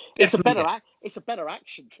 No. It's a better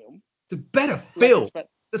action film. It's a better film.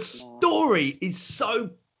 The story is so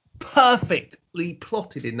perfectly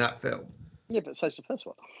plotted in that film. Yeah, but so's the first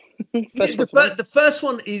one. The first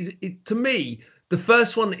one is, to me, the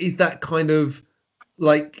first one is that kind of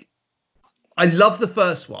like, I love the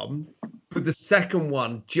first one, but the second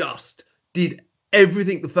one just did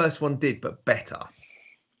everything the first one did, but better.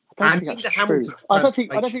 I don't think that's true. I don't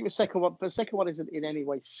think the second one isn't in any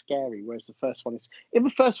way scary, whereas the first one is. In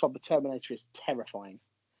the first one, the Terminator is terrifying,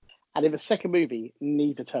 and in the second movie,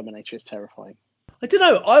 neither Terminator is terrifying. I don't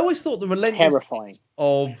know. I always thought the relentlessness terrifying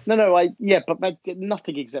of but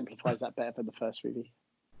nothing exemplifies that better than the first movie.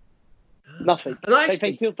 Nothing. And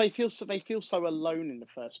they feel so alone in the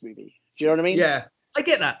first movie. Do you know what I mean? Yeah, I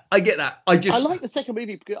get that. I like the second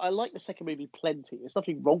movie. I like the second movie plenty. There's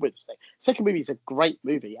nothing wrong with the second movie. Is a great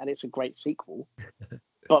movie and it's a great sequel.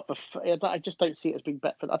 But I just don't see it as being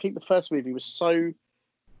better. I think the first movie was so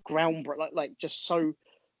groundbreaking, like just so.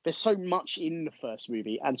 There's so much in the first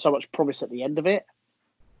movie and so much promise at the end of it.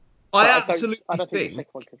 I don't think the second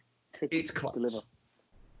one could it's close. Deliver.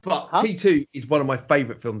 But T2 is one of my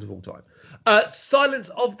favourite films of all time. Silence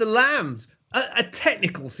of the Lambs, a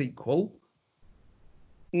technical sequel.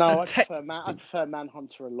 No, I prefer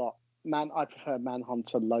Manhunter a lot. I prefer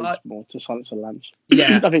Manhunter loads more to Silence of the Lambs.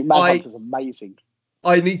 Yeah, I think Manhunter's amazing.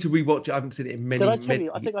 I need to rewatch it. I haven't seen it in many. Did I tell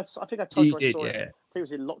you? I think I told you I saw it. I think it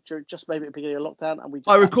was in lockdown, just maybe at the beginning of lockdown, and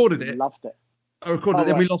I recorded it. Loved it. I recorded it,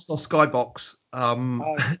 then we lost our Skybox, and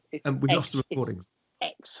we lost the recordings.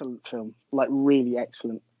 Excellent film, like really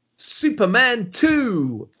excellent. Superman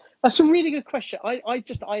 2. That's a really good question. I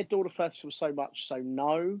adore the first film so much, so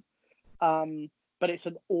no. But it's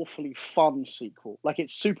an awfully fun sequel. Like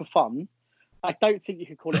it's super fun. I don't think you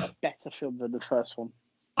could call it a better film than the first one.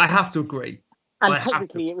 I have to agree. And I have to.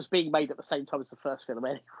 technically, it was being made at the same time as the first film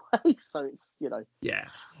anyway, so it's, you know. Yeah.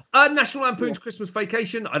 National Lampoon's Christmas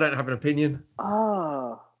Vacation. I don't have an opinion.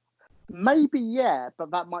 Maybe, yeah,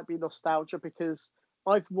 but that might be nostalgia because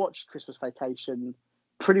I've watched Christmas Vacation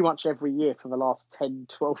pretty much every year for the last 10,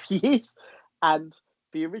 12 years. And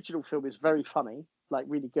the original film is very funny, like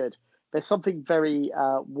really good. There's something very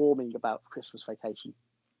warming about Christmas Vacation.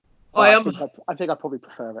 I think I probably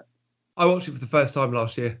prefer it. I watched it for the first time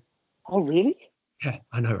last year. Oh, really? Yeah,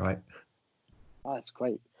 I know, right? Oh, that's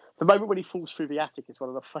great. The moment when he falls through the attic is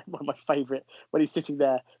one of my favourite. When he's sitting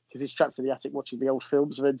there because he's trapped in the attic watching the old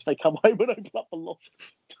films, and then they come home and open up the loft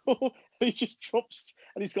door, and he just drops,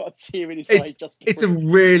 and he's got a tear in his eye. It's a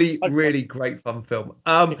really, really great fun film.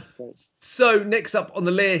 So next up on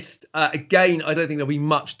the list, again, I don't think there'll be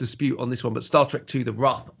much dispute on this one, but Star Trek II: The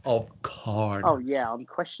Wrath of Khan. Oh yeah,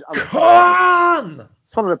 unquestionably. Khan!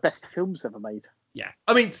 It's one of the best films ever made. Yeah,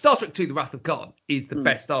 I mean, Star Trek II: The Wrath of Khan is the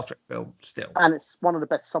best Star Trek film still. And it's one of the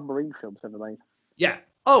best submarine films ever made. Yeah.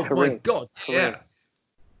 Oh, my God. Yeah.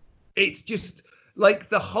 It's just like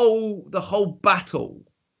the whole battle.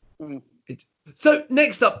 So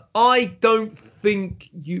next up, I don't think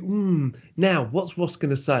you... Now, what's Ross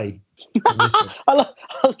going to say?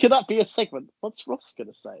 Can that be a segment? What's Ross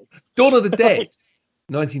going to say? Dawn of the Dead,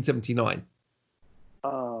 1979.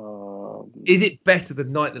 Is it better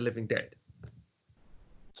than Night of the Living Dead?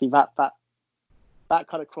 See, that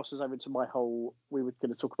kind of crosses over into my whole. We were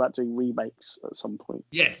going to talk about doing remakes at some point.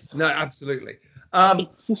 Yes, no, absolutely.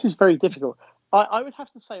 This is very difficult. I would have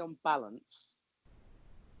to say, on balance,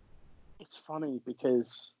 it's funny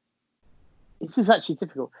because this is actually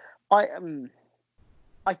difficult. I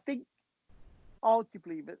think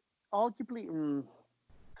arguably.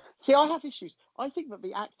 See, I have issues. I think that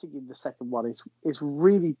the acting in the second one is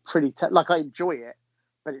really pretty. I enjoy it,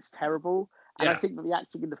 but it's terrible. And I think that the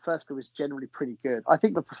acting in the first film is generally pretty good. I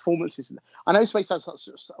think the performances... I know this may sound such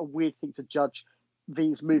a weird thing to judge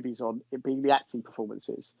these movies on, it being the acting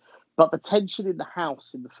performances, but the tension in the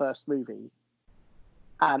house in the first movie...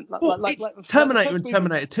 And Terminator and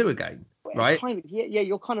Terminator 2 again, right? Kind of, yeah,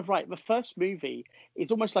 you're kind of right. The first movie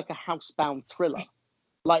is almost like a housebound thriller,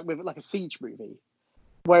 like a siege movie.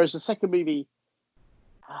 Whereas the second movie...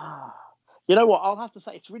 You know what? I'll have to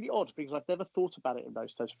say it's really odd because I've never thought about it in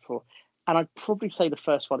those terms before, and I'd probably say the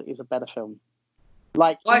first one is a better film.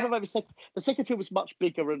 Even though the second film was much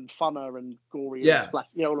bigger and funner and gory and splash,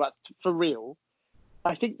 all that for real.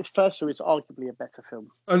 I think the first film is arguably a better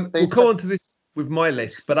film. And we'll come on to this with my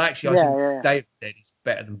list, but actually, I think Day of the Dead is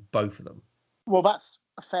better than both of them. Well, that's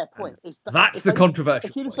a fair point. That's the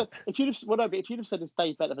controversial point. If you'd have said is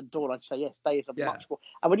Day better than Dawn, I'd say yes. Day is a much more.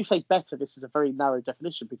 And when you say better, this is a very narrow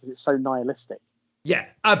definition because it's so nihilistic. Yeah,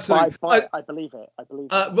 absolutely. I believe it.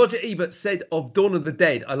 Roger Ebert said of Dawn of the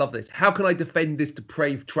Dead, I love this. How can I defend this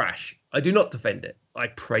depraved trash? I do not defend it. I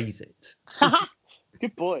praise it.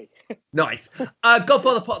 Good boy. Nice.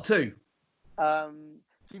 Godfather Part 2.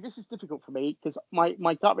 See, this is difficult for me because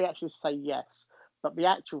my gut reaction is to say yes. But the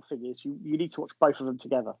actual thing is, you need to watch both of them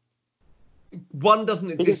together. One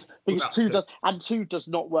doesn't exist because two does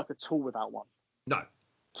not work at all without one. No,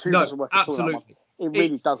 two doesn't work at all without one. It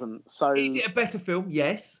really doesn't. So, is it a better film?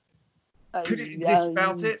 Yes. Could it exist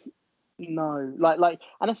without it? No. But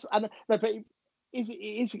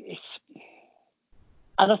it's.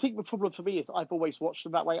 And I think the problem for me is I've always watched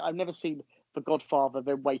them that way. I've never seen The Godfather,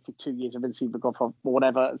 then waited 2 years and then seen The Godfather or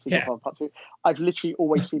whatever, and seen Godfather Part 2. I've literally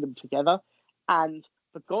always seen them together. And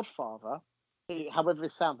The Godfather, however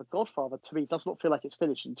it sounds, The Godfather to me does not feel like it's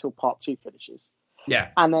finished until Part 2 finishes. Yeah.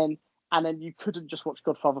 And then you couldn't just watch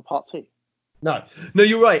Godfather Part 2. No,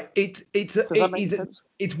 you're right. It's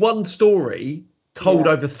one story told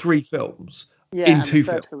over 3 films in 2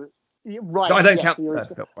 films. Right. I don't count the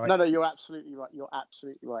first film, right? No, you're absolutely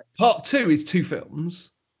right. Part 2 is 2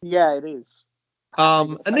 films. Yeah, it is.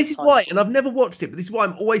 And this is why, and I've never watched it, but this is why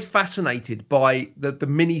I'm always fascinated by the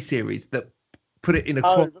mini-series that put it in a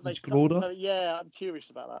chronological order. I'm curious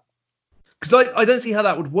about that. Because I don't see how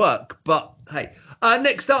that would work, but hey.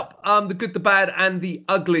 Next up, The Good, the Bad, and the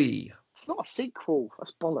Ugly. It's not a sequel.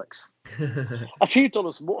 That's bollocks. A few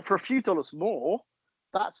dollars more. For a few dollars more,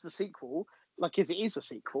 that's the sequel. Because it is a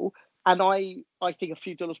sequel. And I think a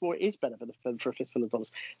few dollars more is better than for a fistful of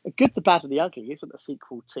dollars. The Good, the Bad, and the Ugly isn't a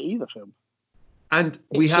sequel to either film. And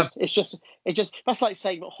it's just that's like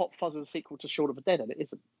saying that Hot Fuzz is a sequel to Shaun of the Dead, and it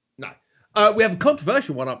isn't. No. We have a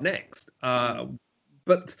controversial one up next. So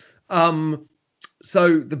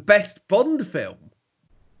the best Bond film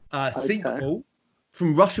sequel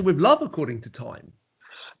from Russia with Love, according to Time.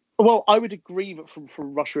 Well, I would agree that from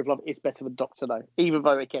Russia with Love is better than Doctor No, even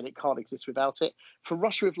though again it can't exist without it. For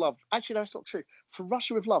Russia with Love, actually that's not true. For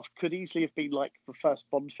Russia with Love could easily have been like the first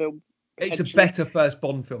Bond film. It's a better first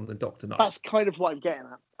Bond film than Doctor No. That's kind of what I'm getting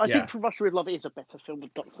at. I think For Russia with Love is a better film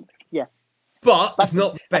than Doctor No. Yeah, but it's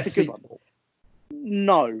not the best sequel.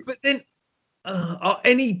 No. But then, are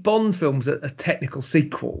any Bond films a technical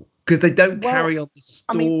sequel? Because they don't carry on the story.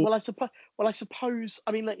 I mean, I suppose.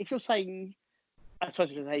 I mean, like, if you're saying, I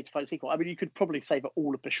suppose if it's an 85 sequel, I mean, you could probably say that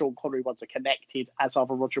all of the Sean Connery ones are connected, as are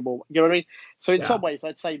the Roger Moore. You know what I mean? So in some ways,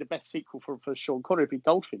 I'd say the best sequel for Sean Connery would be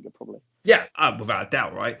Goldfinger, probably. Yeah, without a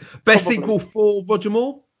doubt, right? Best sequel for Roger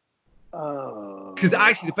Moore? Because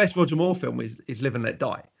actually, the best Roger Moore film is Live and Let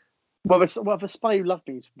Die. Well, the Spy Who Loved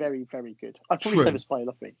Me is very, very good. I'd probably say The Spy Who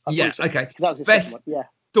Loved Me. Okay. Because that was his best second one. Yeah.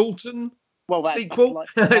 Dalton. Well, sequel.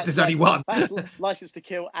 There's only one. That's License to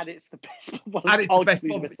Kill, and it's the best one. And it's the best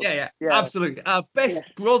Bond. Yeah, absolutely. Best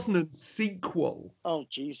Brosnan sequel. Oh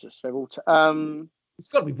Jesus, they're all. It's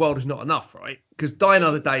got to be World Is Not Enough, right? Because Die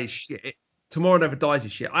Another Day is shit. Tomorrow Never Dies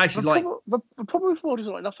is shit. I actually the problem with World Is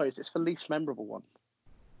Not Enough though is it's the least memorable one.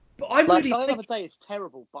 But I really Die Another Day is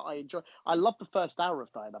terrible, but I love the first hour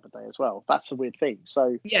of Die Another Day as well. That's the weird thing.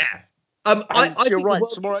 So yeah. You're right.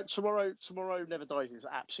 Tomorrow Never Dies is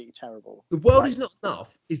absolutely terrible. The World Is Not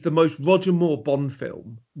Enough is the most Roger Moore Bond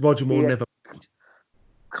film Roger Moore never made.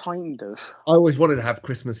 Kind of. I always wanted to have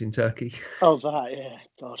Christmas in Turkey. Oh, that, yeah,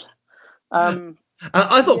 God.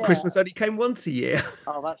 I thought Christmas only came once a year.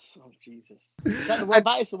 Jesus. Is that the one?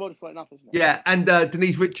 That is the World Is Not Enough, isn't it? Yeah, and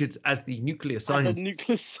Denise Richards as the nuclear scientist. As a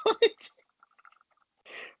nuclear scientist.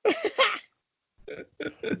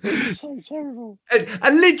 It's so terrible.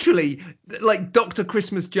 And literally, like Dr.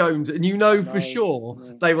 Christmas Jones, and for sure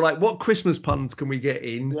they were like, what Christmas puns can we get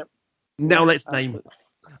in? Yep. Now let's name it.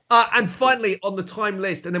 And finally, on the time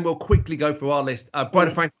list, and then we'll quickly go through our list, Bride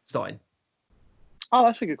of Frankenstein. Oh,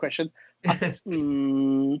 that's a good question. It's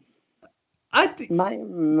been a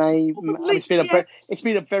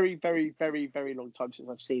very, very, very, very long time since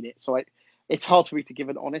I've seen it, so it's hard for me to give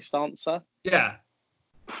an honest answer. Yeah.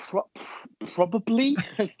 Probably.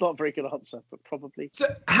 It's not a very good answer, but probably.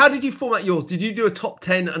 So how did you format yours? Did you do a top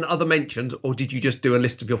 10 and other mentions, or did you just do a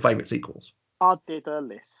list of your favourite sequels? I did a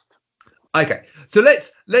list. Okay, so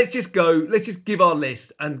let's just go. Let's just give our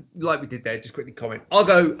list, and like we did there, just quickly comment. I'll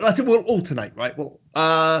go. I think we'll alternate, right? Well,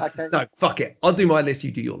 okay. No, fuck it. I'll do my list.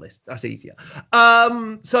 You do your list. That's easier.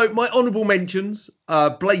 So my honourable mentions: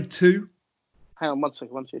 Blade 2. Hang on 1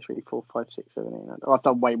 second. 1, 2, 3, 4, 5, 6, 7, 8, 9. Oh, I've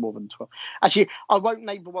done way more than 12. Actually, I won't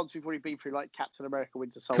name the ones we've already been through, like Captain America,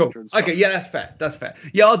 Winter Soldier. Cool. And stuff. Okay, yeah, that's fair.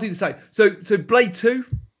 Yeah, I'll do the same. So Blade 2.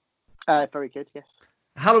 Very good. Yes.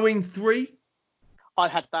 Halloween 3. I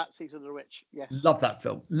had that. Season of the Witch. Yes. Love that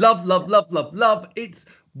film. Love. It's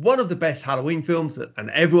one of the best Halloween films, and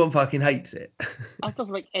everyone fucking hates it. That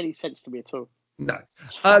doesn't make any sense to me at all. No.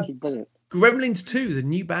 It's fucking brilliant. Gremlins 2, The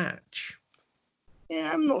New Batch. Yeah,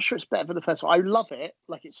 I'm not sure it's better than the first one. I love it.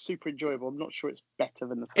 Like, it's super enjoyable. I'm not sure it's better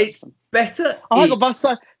than the first one. It's better. Oh,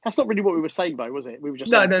 that's not really what we were saying, though, was it? We were just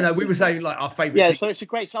no. We were saying like our favourite. Yeah, so it's a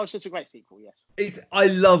great sequel. Yes. I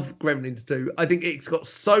love Gremlins 2. I think it's got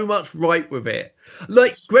so much right with it.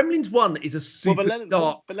 Like Gremlins 1 is a super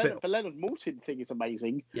dark film. The Leonard Maltin thing is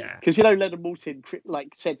amazing. Yeah. Because Leonard Maltin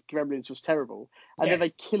said Gremlins was terrible, and then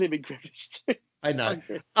they kill him in Gremlins 2. I know.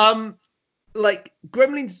 So like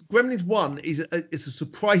Gremlins 1 is a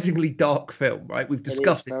surprisingly dark film, right? We've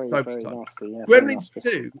discussed this so many times. Gremlins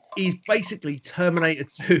 2 is basically Terminator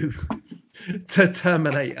 2 to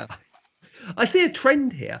Terminator. I see a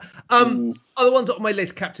trend here. Other ones on my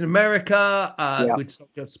list: Captain America, with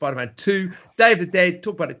Spider-Man 2, Day of the Dead.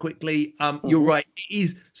 Talk about it quickly. You're right; it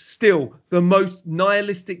is still the most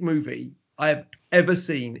nihilistic movie I have ever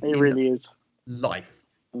seen. It really is. Life.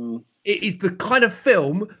 It is the kind of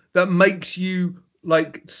film that makes you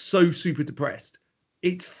like so super depressed.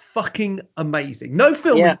 It's fucking amazing. No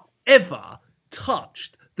film has ever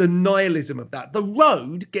touched the nihilism of that. The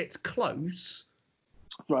Road gets close,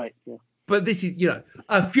 right? Yeah. But this is,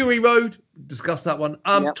 Fury Road. Discuss that one.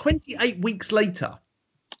 28 Weeks Later.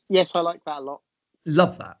 Yes, I like that a lot.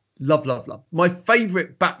 Love that. Love. My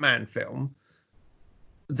favourite Batman film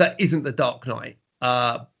that isn't The Dark Knight.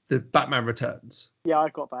 The Batman Returns. Yeah, I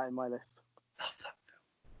got that in my list. Love that film.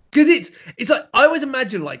 Because it's like, I always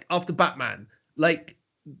imagine like after Batman, like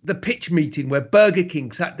the pitch meeting where Burger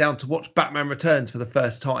King sat down to watch Batman Returns for the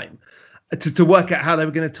first time to work out how they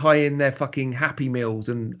were going to tie in their fucking Happy Meals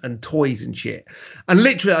and toys and shit. And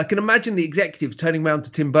literally, I can imagine the executives turning around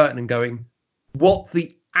to Tim Burton and going, what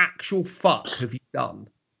the actual fuck have you done?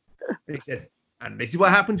 And he said, and this is what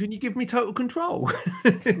happens when you give me total control.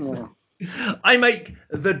 I make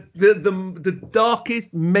the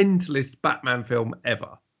darkest, mentalist Batman film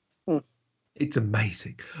ever. Mm. It's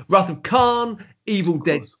amazing. Wrath of Khan, Evil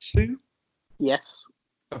Dead 2, Yes.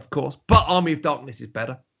 of course, but Army of Darkness is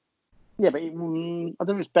better. Yeah, but I don't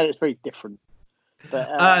know if it's better. It's very different.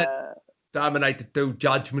 But Terminator 2,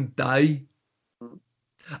 Judgment Day.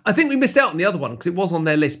 I think we missed out on the other one because it was on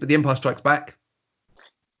their list, but The Empire Strikes Back.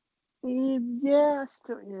 Yeah,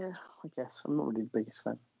 I guess I'm not really the biggest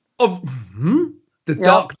fan Of the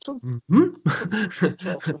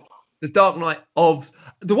Dark Knight of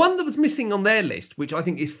the one that was missing on their list, which I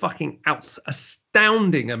think is fucking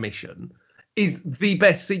astounding omission, is the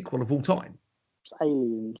best sequel of all time. It's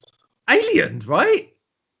Aliens. Aliens, right?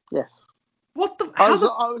 Yes. What the? I was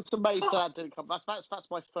amazed that didn't come. That's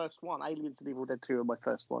my first one. Aliens and Evil Dead 2 are my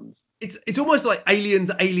first ones. It's almost like Aliens,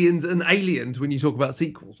 and Aliens when you talk about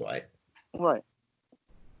sequels, right? Right.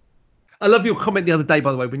 I love your comment the other day,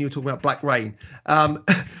 by the way, when you were talking about Black Rain.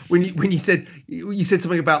 When you said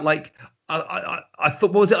something about like I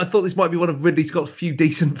thought, what was it? I thought this might be one of Ridley Scott's few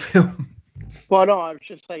decent films. Well, no, I was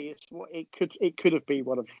just saying it could have been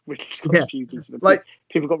one of Ridley Scott's few decent films. Like,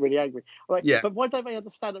 people got really angry. Like, yeah. But why don't they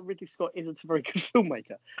understand that Ridley Scott isn't a very good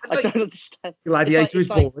filmmaker? I don't understand. Gladiator is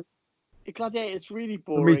boring. Gladiator is really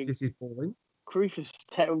boring. Prometheus is boring. Prometheus is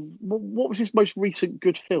terrible. What was his most recent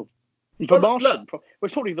good film? The Martian. It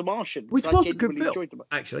was probably The Martian. Which was a good film,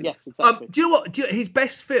 actually. Yes, exactly. Do you know what? His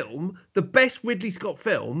best film, the best Ridley Scott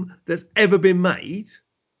film that's ever been made,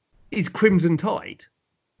 is Crimson Tide.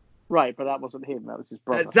 Right, but that wasn't him. That was his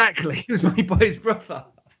brother. Exactly, it was made by his brother.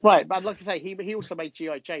 Right, but like I say, he also made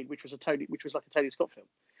G.I. Jane, which was like a Tony Scott film.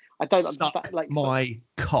 I don't understand. Like my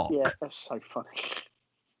cock. Yeah, that's so funny.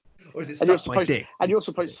 Or is it suck my dick? And you're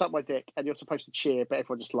supposed to suck my dick, and you're supposed to cheer, but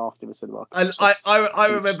everyone just laughed in the cinema. I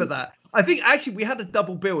remember that. I think actually we had a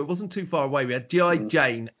double bill. It wasn't too far away. We had G.I.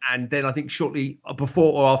 Jane, and then I think shortly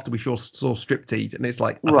before or after we saw Striptease, and it's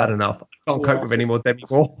like, I've had enough. I can't cope with any more Demi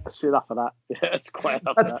Moore. That's enough of that. Yeah, that's quite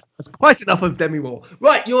enough of that. That's quite enough of Demi Moore.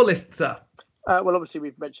 Right, your list, sir. Well, obviously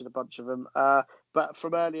we've mentioned a bunch of them, but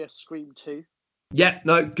from earlier, Scream 2. Yeah,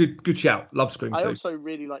 no, good shout. Love Scream 2. I also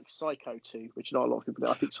really like Psycho 2, which not a lot of people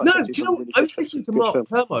do. I think Psycho 2 do you know, really I was listening to Mark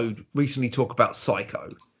Kermode recently talk about Psycho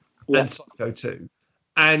and Psycho 2,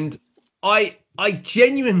 and I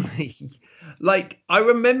genuinely, like, I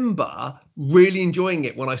remember really enjoying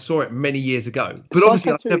it when I saw it many years ago. But Psycho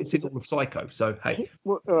obviously, I've never seen all of Psycho, so hey.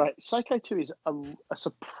 Well, all right, Psycho 2 is a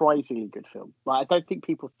surprisingly good film. Like, I don't think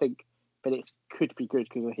people think that it could be good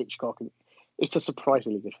because of Hitchcock. It's a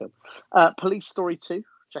surprisingly good film. Police Story 2,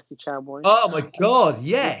 Jackie Chan one. Oh my God!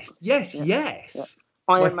 Yes. Yeah.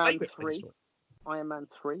 Iron Man 3. Iron Man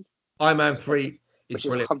 3. Iron Man 3 which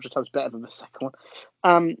is 100 times better than the second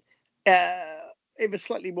one. In a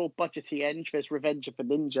slightly more budgety end, there's Revenge of the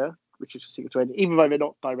Ninja, which is a sequel to it, even though they're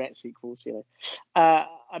not direct sequels.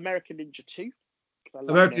 American Ninja 2.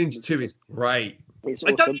 American Ninja 2 is great. It's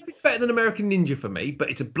awesome. I don't think it's better than American Ninja for me,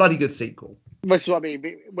 but it's a bloody good sequel. Most of what I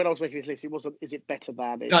mean, when I was making this list, it wasn't, is it better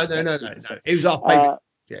than? No. It was our favourite.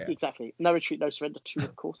 Yeah. Exactly. No Retreat, No Surrender 2,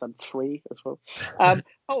 of course, and 3 as well.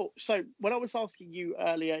 So when I was asking you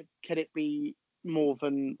earlier, can it be more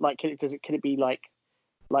than, like, can it be like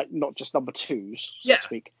not just number 2s, so to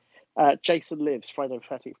speak? Jason Lives, Friday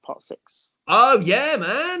the 13th, Part 6. Oh, yeah,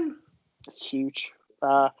 man. It's huge.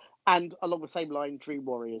 And along the same line, Dream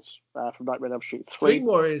Warriors from Nightmare on Elm Street 3. Dream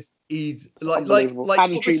Warriors is like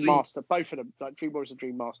and Dream Master, both of them, like Dream Warriors and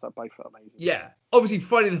Dream Master, both are amazing. Yeah, obviously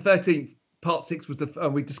Friday the 13th Part 6 was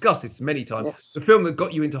we discussed this many times. Yes. The film that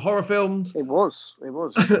got you into horror films. It was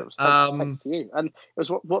thanks to you, and it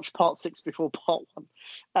was watch Part 6 before Part 1.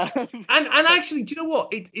 And actually, do you know what?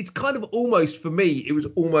 It's kind of almost, for me, it was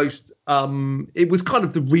almost it was kind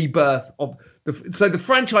of the rebirth of the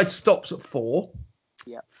franchise stops at 4.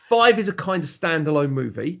 Yeah. 5 is a kind of standalone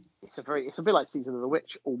movie. It's a bit like Season of the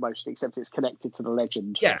Witch almost, except it's connected to the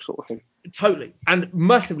legend sort of thing. Totally, and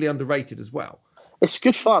massively underrated as well. It's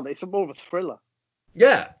good fun. It's more of a thriller.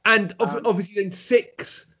 Yeah, and obviously then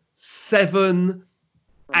 6, 7,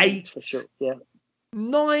 8, for sure. Yeah,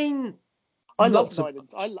 9. I love 9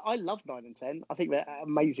 and I love 9 and 10. I think they're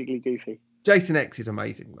amazingly goofy. Jason X is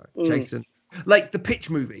amazing though. Jason, like the Pitch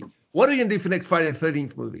movie. What are you gonna do for next Friday the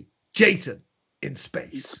 13th movie? Jason in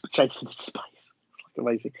space. Jason in space. It's like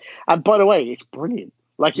amazing. And by the way, it's brilliant.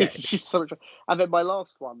 Like it's just so much. And then my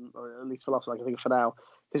last one, or at least the last one I can think of for now,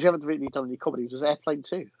 because we haven't really done any comedies, was Airplane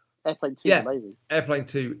 2. Airplane 2 is amazing. Airplane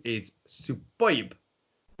 2 is superb.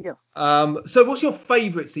 Yes. So what's your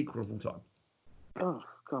favourite sequel of all time? Oh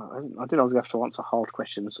God, I didn't know I was going to have to answer hard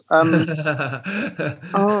questions. Well,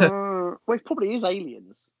 it probably is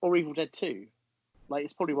Aliens or Evil Dead 2. Like,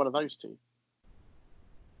 it's probably one of those two.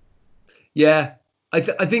 Yeah, I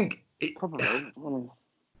think Probably.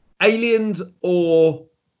 Aliens or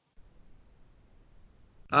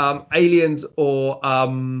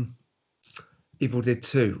Evil Dead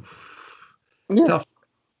 2. Yeah. Tough.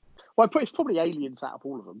 Well, it's probably Aliens out of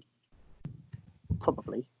all of them.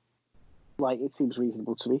 Probably. Like, it seems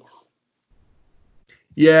reasonable to me.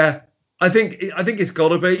 Yeah, I think it's got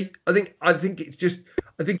to be. I think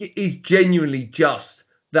it is genuinely just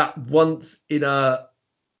that once in a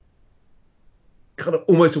kind of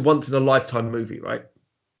almost a once in a lifetime movie, right?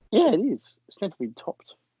 Yeah, it is. It's never been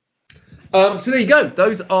topped. So there you go.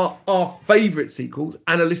 Those are our favourite sequels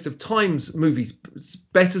and a list of Times movies.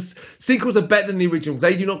 Better sequels are better than the originals.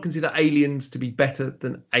 They do not consider Aliens to be better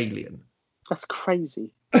than Alien. That's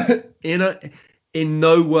crazy. In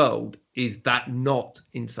no world is that not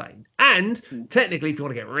insane. And technically, if you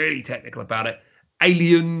want to get really technical about it,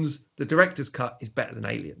 Aliens, the director's cut, is better than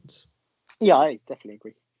Aliens. Yeah, I definitely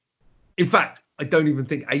agree. In fact, I don't even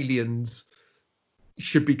think Aliens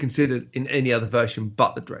should be considered in any other version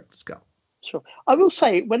but the director's cut. Sure. I will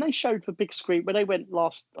say, when they showed the big screen, when they went I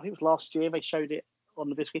think it was last year, they showed it on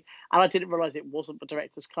the big screen, and I didn't realise it wasn't the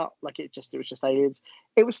director's cut. Like, it was just Aliens.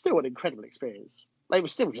 It was still an incredible experience. Like, it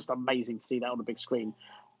was still just amazing to see that on the big screen.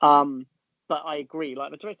 But I agree.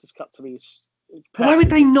 Like, the director's cut to me is. Why would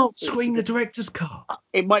they not screen the director's cut?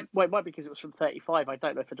 It might be because it was from 35. I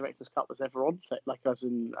don't know if the director's cut was ever on, like as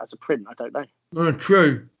a print. I don't know. Oh,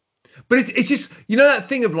 true. But it's just, you know, that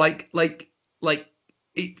thing of like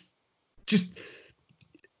it's just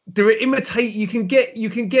you can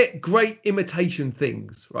get great imitation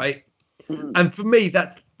things, right? Mm-hmm. And for me,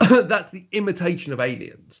 that's the imitation of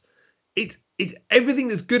Aliens. It's everything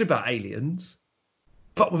that's good about Aliens,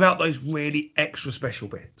 but without those really extra special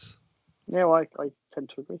bits. Yeah, I tend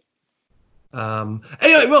to agree.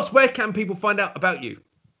 Anyway, Ross, where can people find out about you?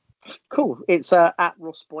 Cool. It's at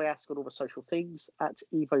Ross Boyask on all the social things, at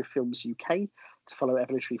Evo Films UK to follow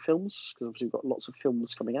Evolutionary Films, because obviously we've got lots of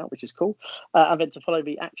films coming out, which is cool. And then to follow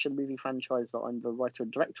the action movie franchise that I'm the writer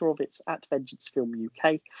and director of, it's at Vengeance Film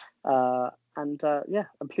UK. And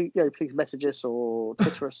please message us or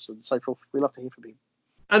Twitter us and so forth. We love to hear from you.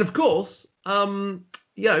 And of course,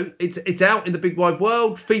 it's out in the big wide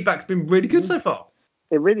world. Feedback's been really good so far.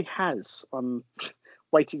 It really has. I'm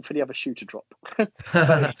waiting for the other shoe to drop.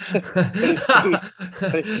 It's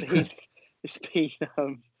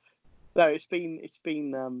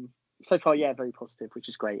been so far, yeah, very positive, which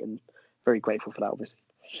is great, and very grateful for that, obviously.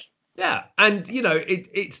 Yeah, and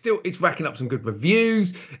it's racking up some good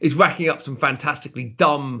reviews. It's racking up some fantastically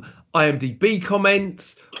dumb IMDb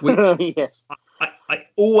comments, which yes. I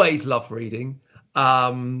always love reading.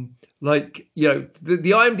 The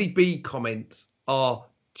IMDb comments are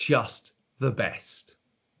just the best.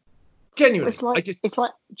 Genuinely, it's like, do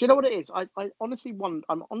you know what it is? I'm honestly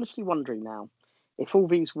wondering now if all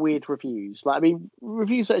these weird reviews,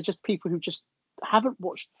 reviews that are just people who just haven't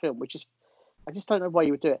watched the film, which is, I just don't know why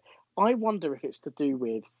you would do it. I wonder if it's to do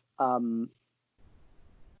with how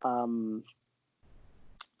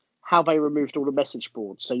they removed all the message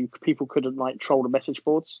boards, so people couldn't troll the message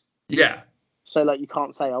boards. Yeah. So you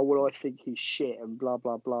can't say, oh well, I think he's shit and blah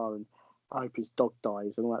blah blah, and I hope his dog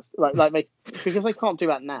dies and all that. Because they can't do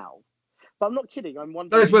that now. But I'm not kidding. I'm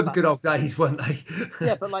wondering. Those were the good old days, weren't they?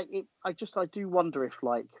 Yeah, but I do wonder if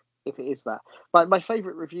it is that. My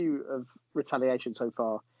favourite review of Retaliation so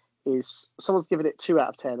far is someone's given it 2 out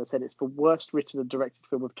of 10 and said it's the worst written and directed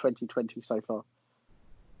film of 2020 so far.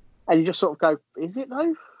 And you just sort of go, is it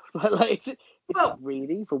though? Is it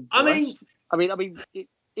really the worst? I mean,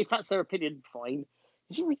 if that's their opinion, fine.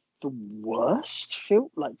 Is it really the worst film?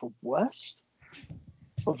 The worst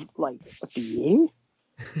of the year?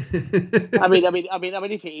 I mean,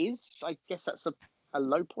 if it is, I guess that's a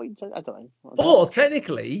low point. I don't know. Or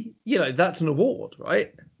technically, that's an award,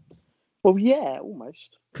 right? Well, yeah,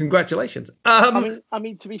 almost. Congratulations. I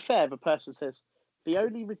mean, to be fair, the person says the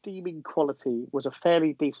only redeeming quality was a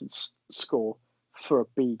fairly decent score for a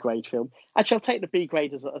B grade film. Actually, I'll take the B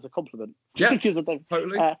grade as a compliment. Yeah, because I don't.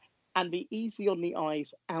 Totally. And the easy on the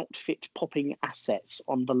eyes outfit popping assets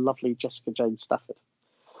on the lovely Jessica Jones Stafford.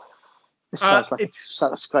 This sounds like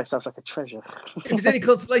a treasure. If it's any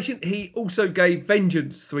consolation, he also gave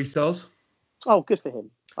Vengeance 3 stars. Oh, good for him.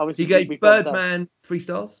 He gave Birdman 3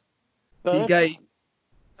 stars. Bird? He gave,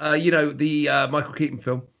 the Michael Keaton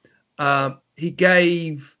film. He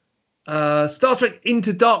gave Star Trek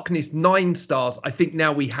Into Darkness 9 stars. I think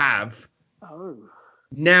now we have. Oh.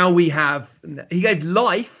 Now we have. He gave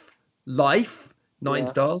Life 9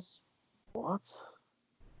 stars. What?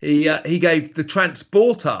 He gave The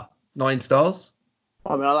Transporter 9 stars.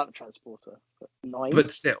 I mean, I like the Transporter, but 9.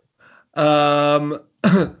 But still. What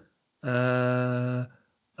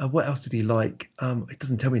else did he like? It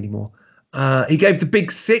doesn't tell me anymore. He gave The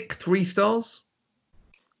Big Sick 3 stars.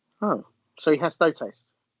 Oh, so he has no taste.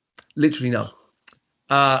 Literally no.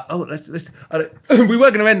 Let's we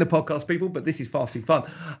were going to end the podcast, people, but this is far too fun.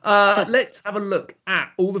 Let's have a look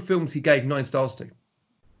at all the films he gave 9 stars to.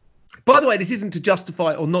 By the way, this isn't to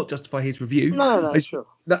justify or not justify his review. No, sure.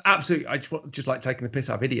 No, absolutely. I just like taking the piss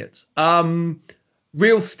out of idiots.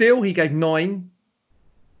 Real Steel, he gave 9.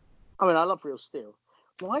 I mean, I love Real Steel.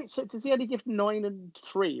 Why? So does he only give 9 and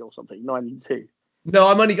 3 or something? 9 and 2? No,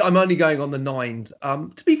 I'm only going on the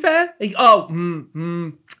 9s. To be fair,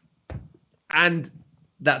 and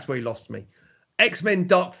that's where he lost me. X-Men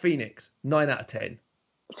Dark Phoenix, 9 out of 10.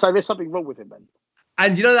 So there's something wrong with him then.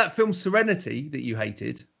 And you know that film Serenity that you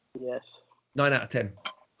hated? Yes. 9 out of 10.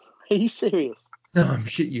 Are you serious? No, I'm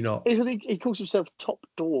shit you not. Isn't he calls himself Top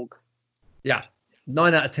Dog? Yeah.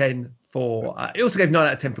 9 out of 10 for... he also gave 9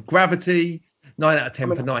 out of 10 for Gravity, 9 out of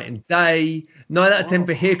 10 for Night and Day, 9 out of 10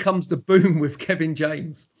 for Here Comes the Boom with Kevin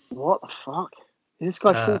James. What the fuck? Is this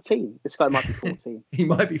guy 14? This guy might be 14. He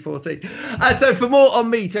might be 14. So for more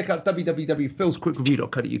on me, check out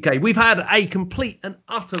www.philsquickreview.co.uk. We've had a complete and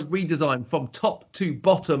utter redesign from top to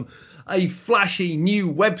bottom, a flashy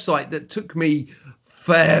new website that took me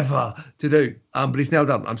forever to do, but it's now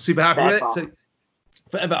done. I'm super happy with it. So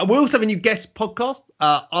forever. And we also have a new guest podcast.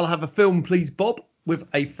 I'll have a film, Please Bob, with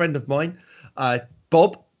a friend of mine,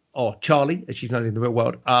 Bob, or Charlie, as she's known in the real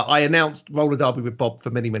world. I announced Roller Derby with Bob for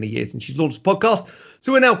many, many years, and she's launched a podcast.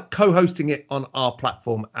 So we're now co-hosting it on our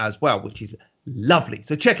platform as well, which is lovely.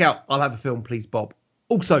 So check out I'll Have a Film, Please Bob.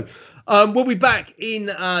 Also, we'll be back in,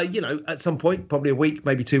 at some point, probably a week,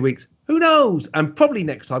 maybe 2 weeks. Who knows? And probably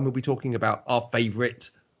next time we'll be talking about our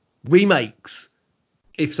favourite remakes,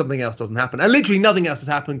 if something else doesn't happen. And literally nothing else has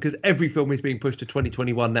happened because every film is being pushed to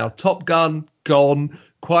 2021 now. Top Gun, gone.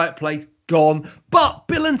 Quiet Place, gone. But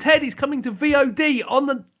Bill and Ted is coming to VOD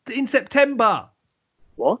in September.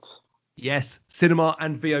 What? Yes, cinema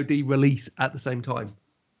and VOD release at the same time.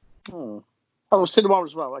 Oh, cinema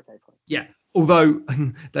as well. Okay, fine. Yeah, although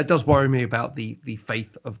that does worry me about the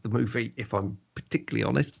faith of the movie, if I'm particularly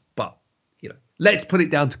honest. But, let's put it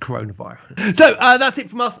down to coronavirus. So that's it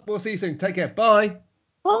from us. We'll see you soon. Take care. Bye.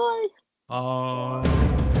 Bye. Bye.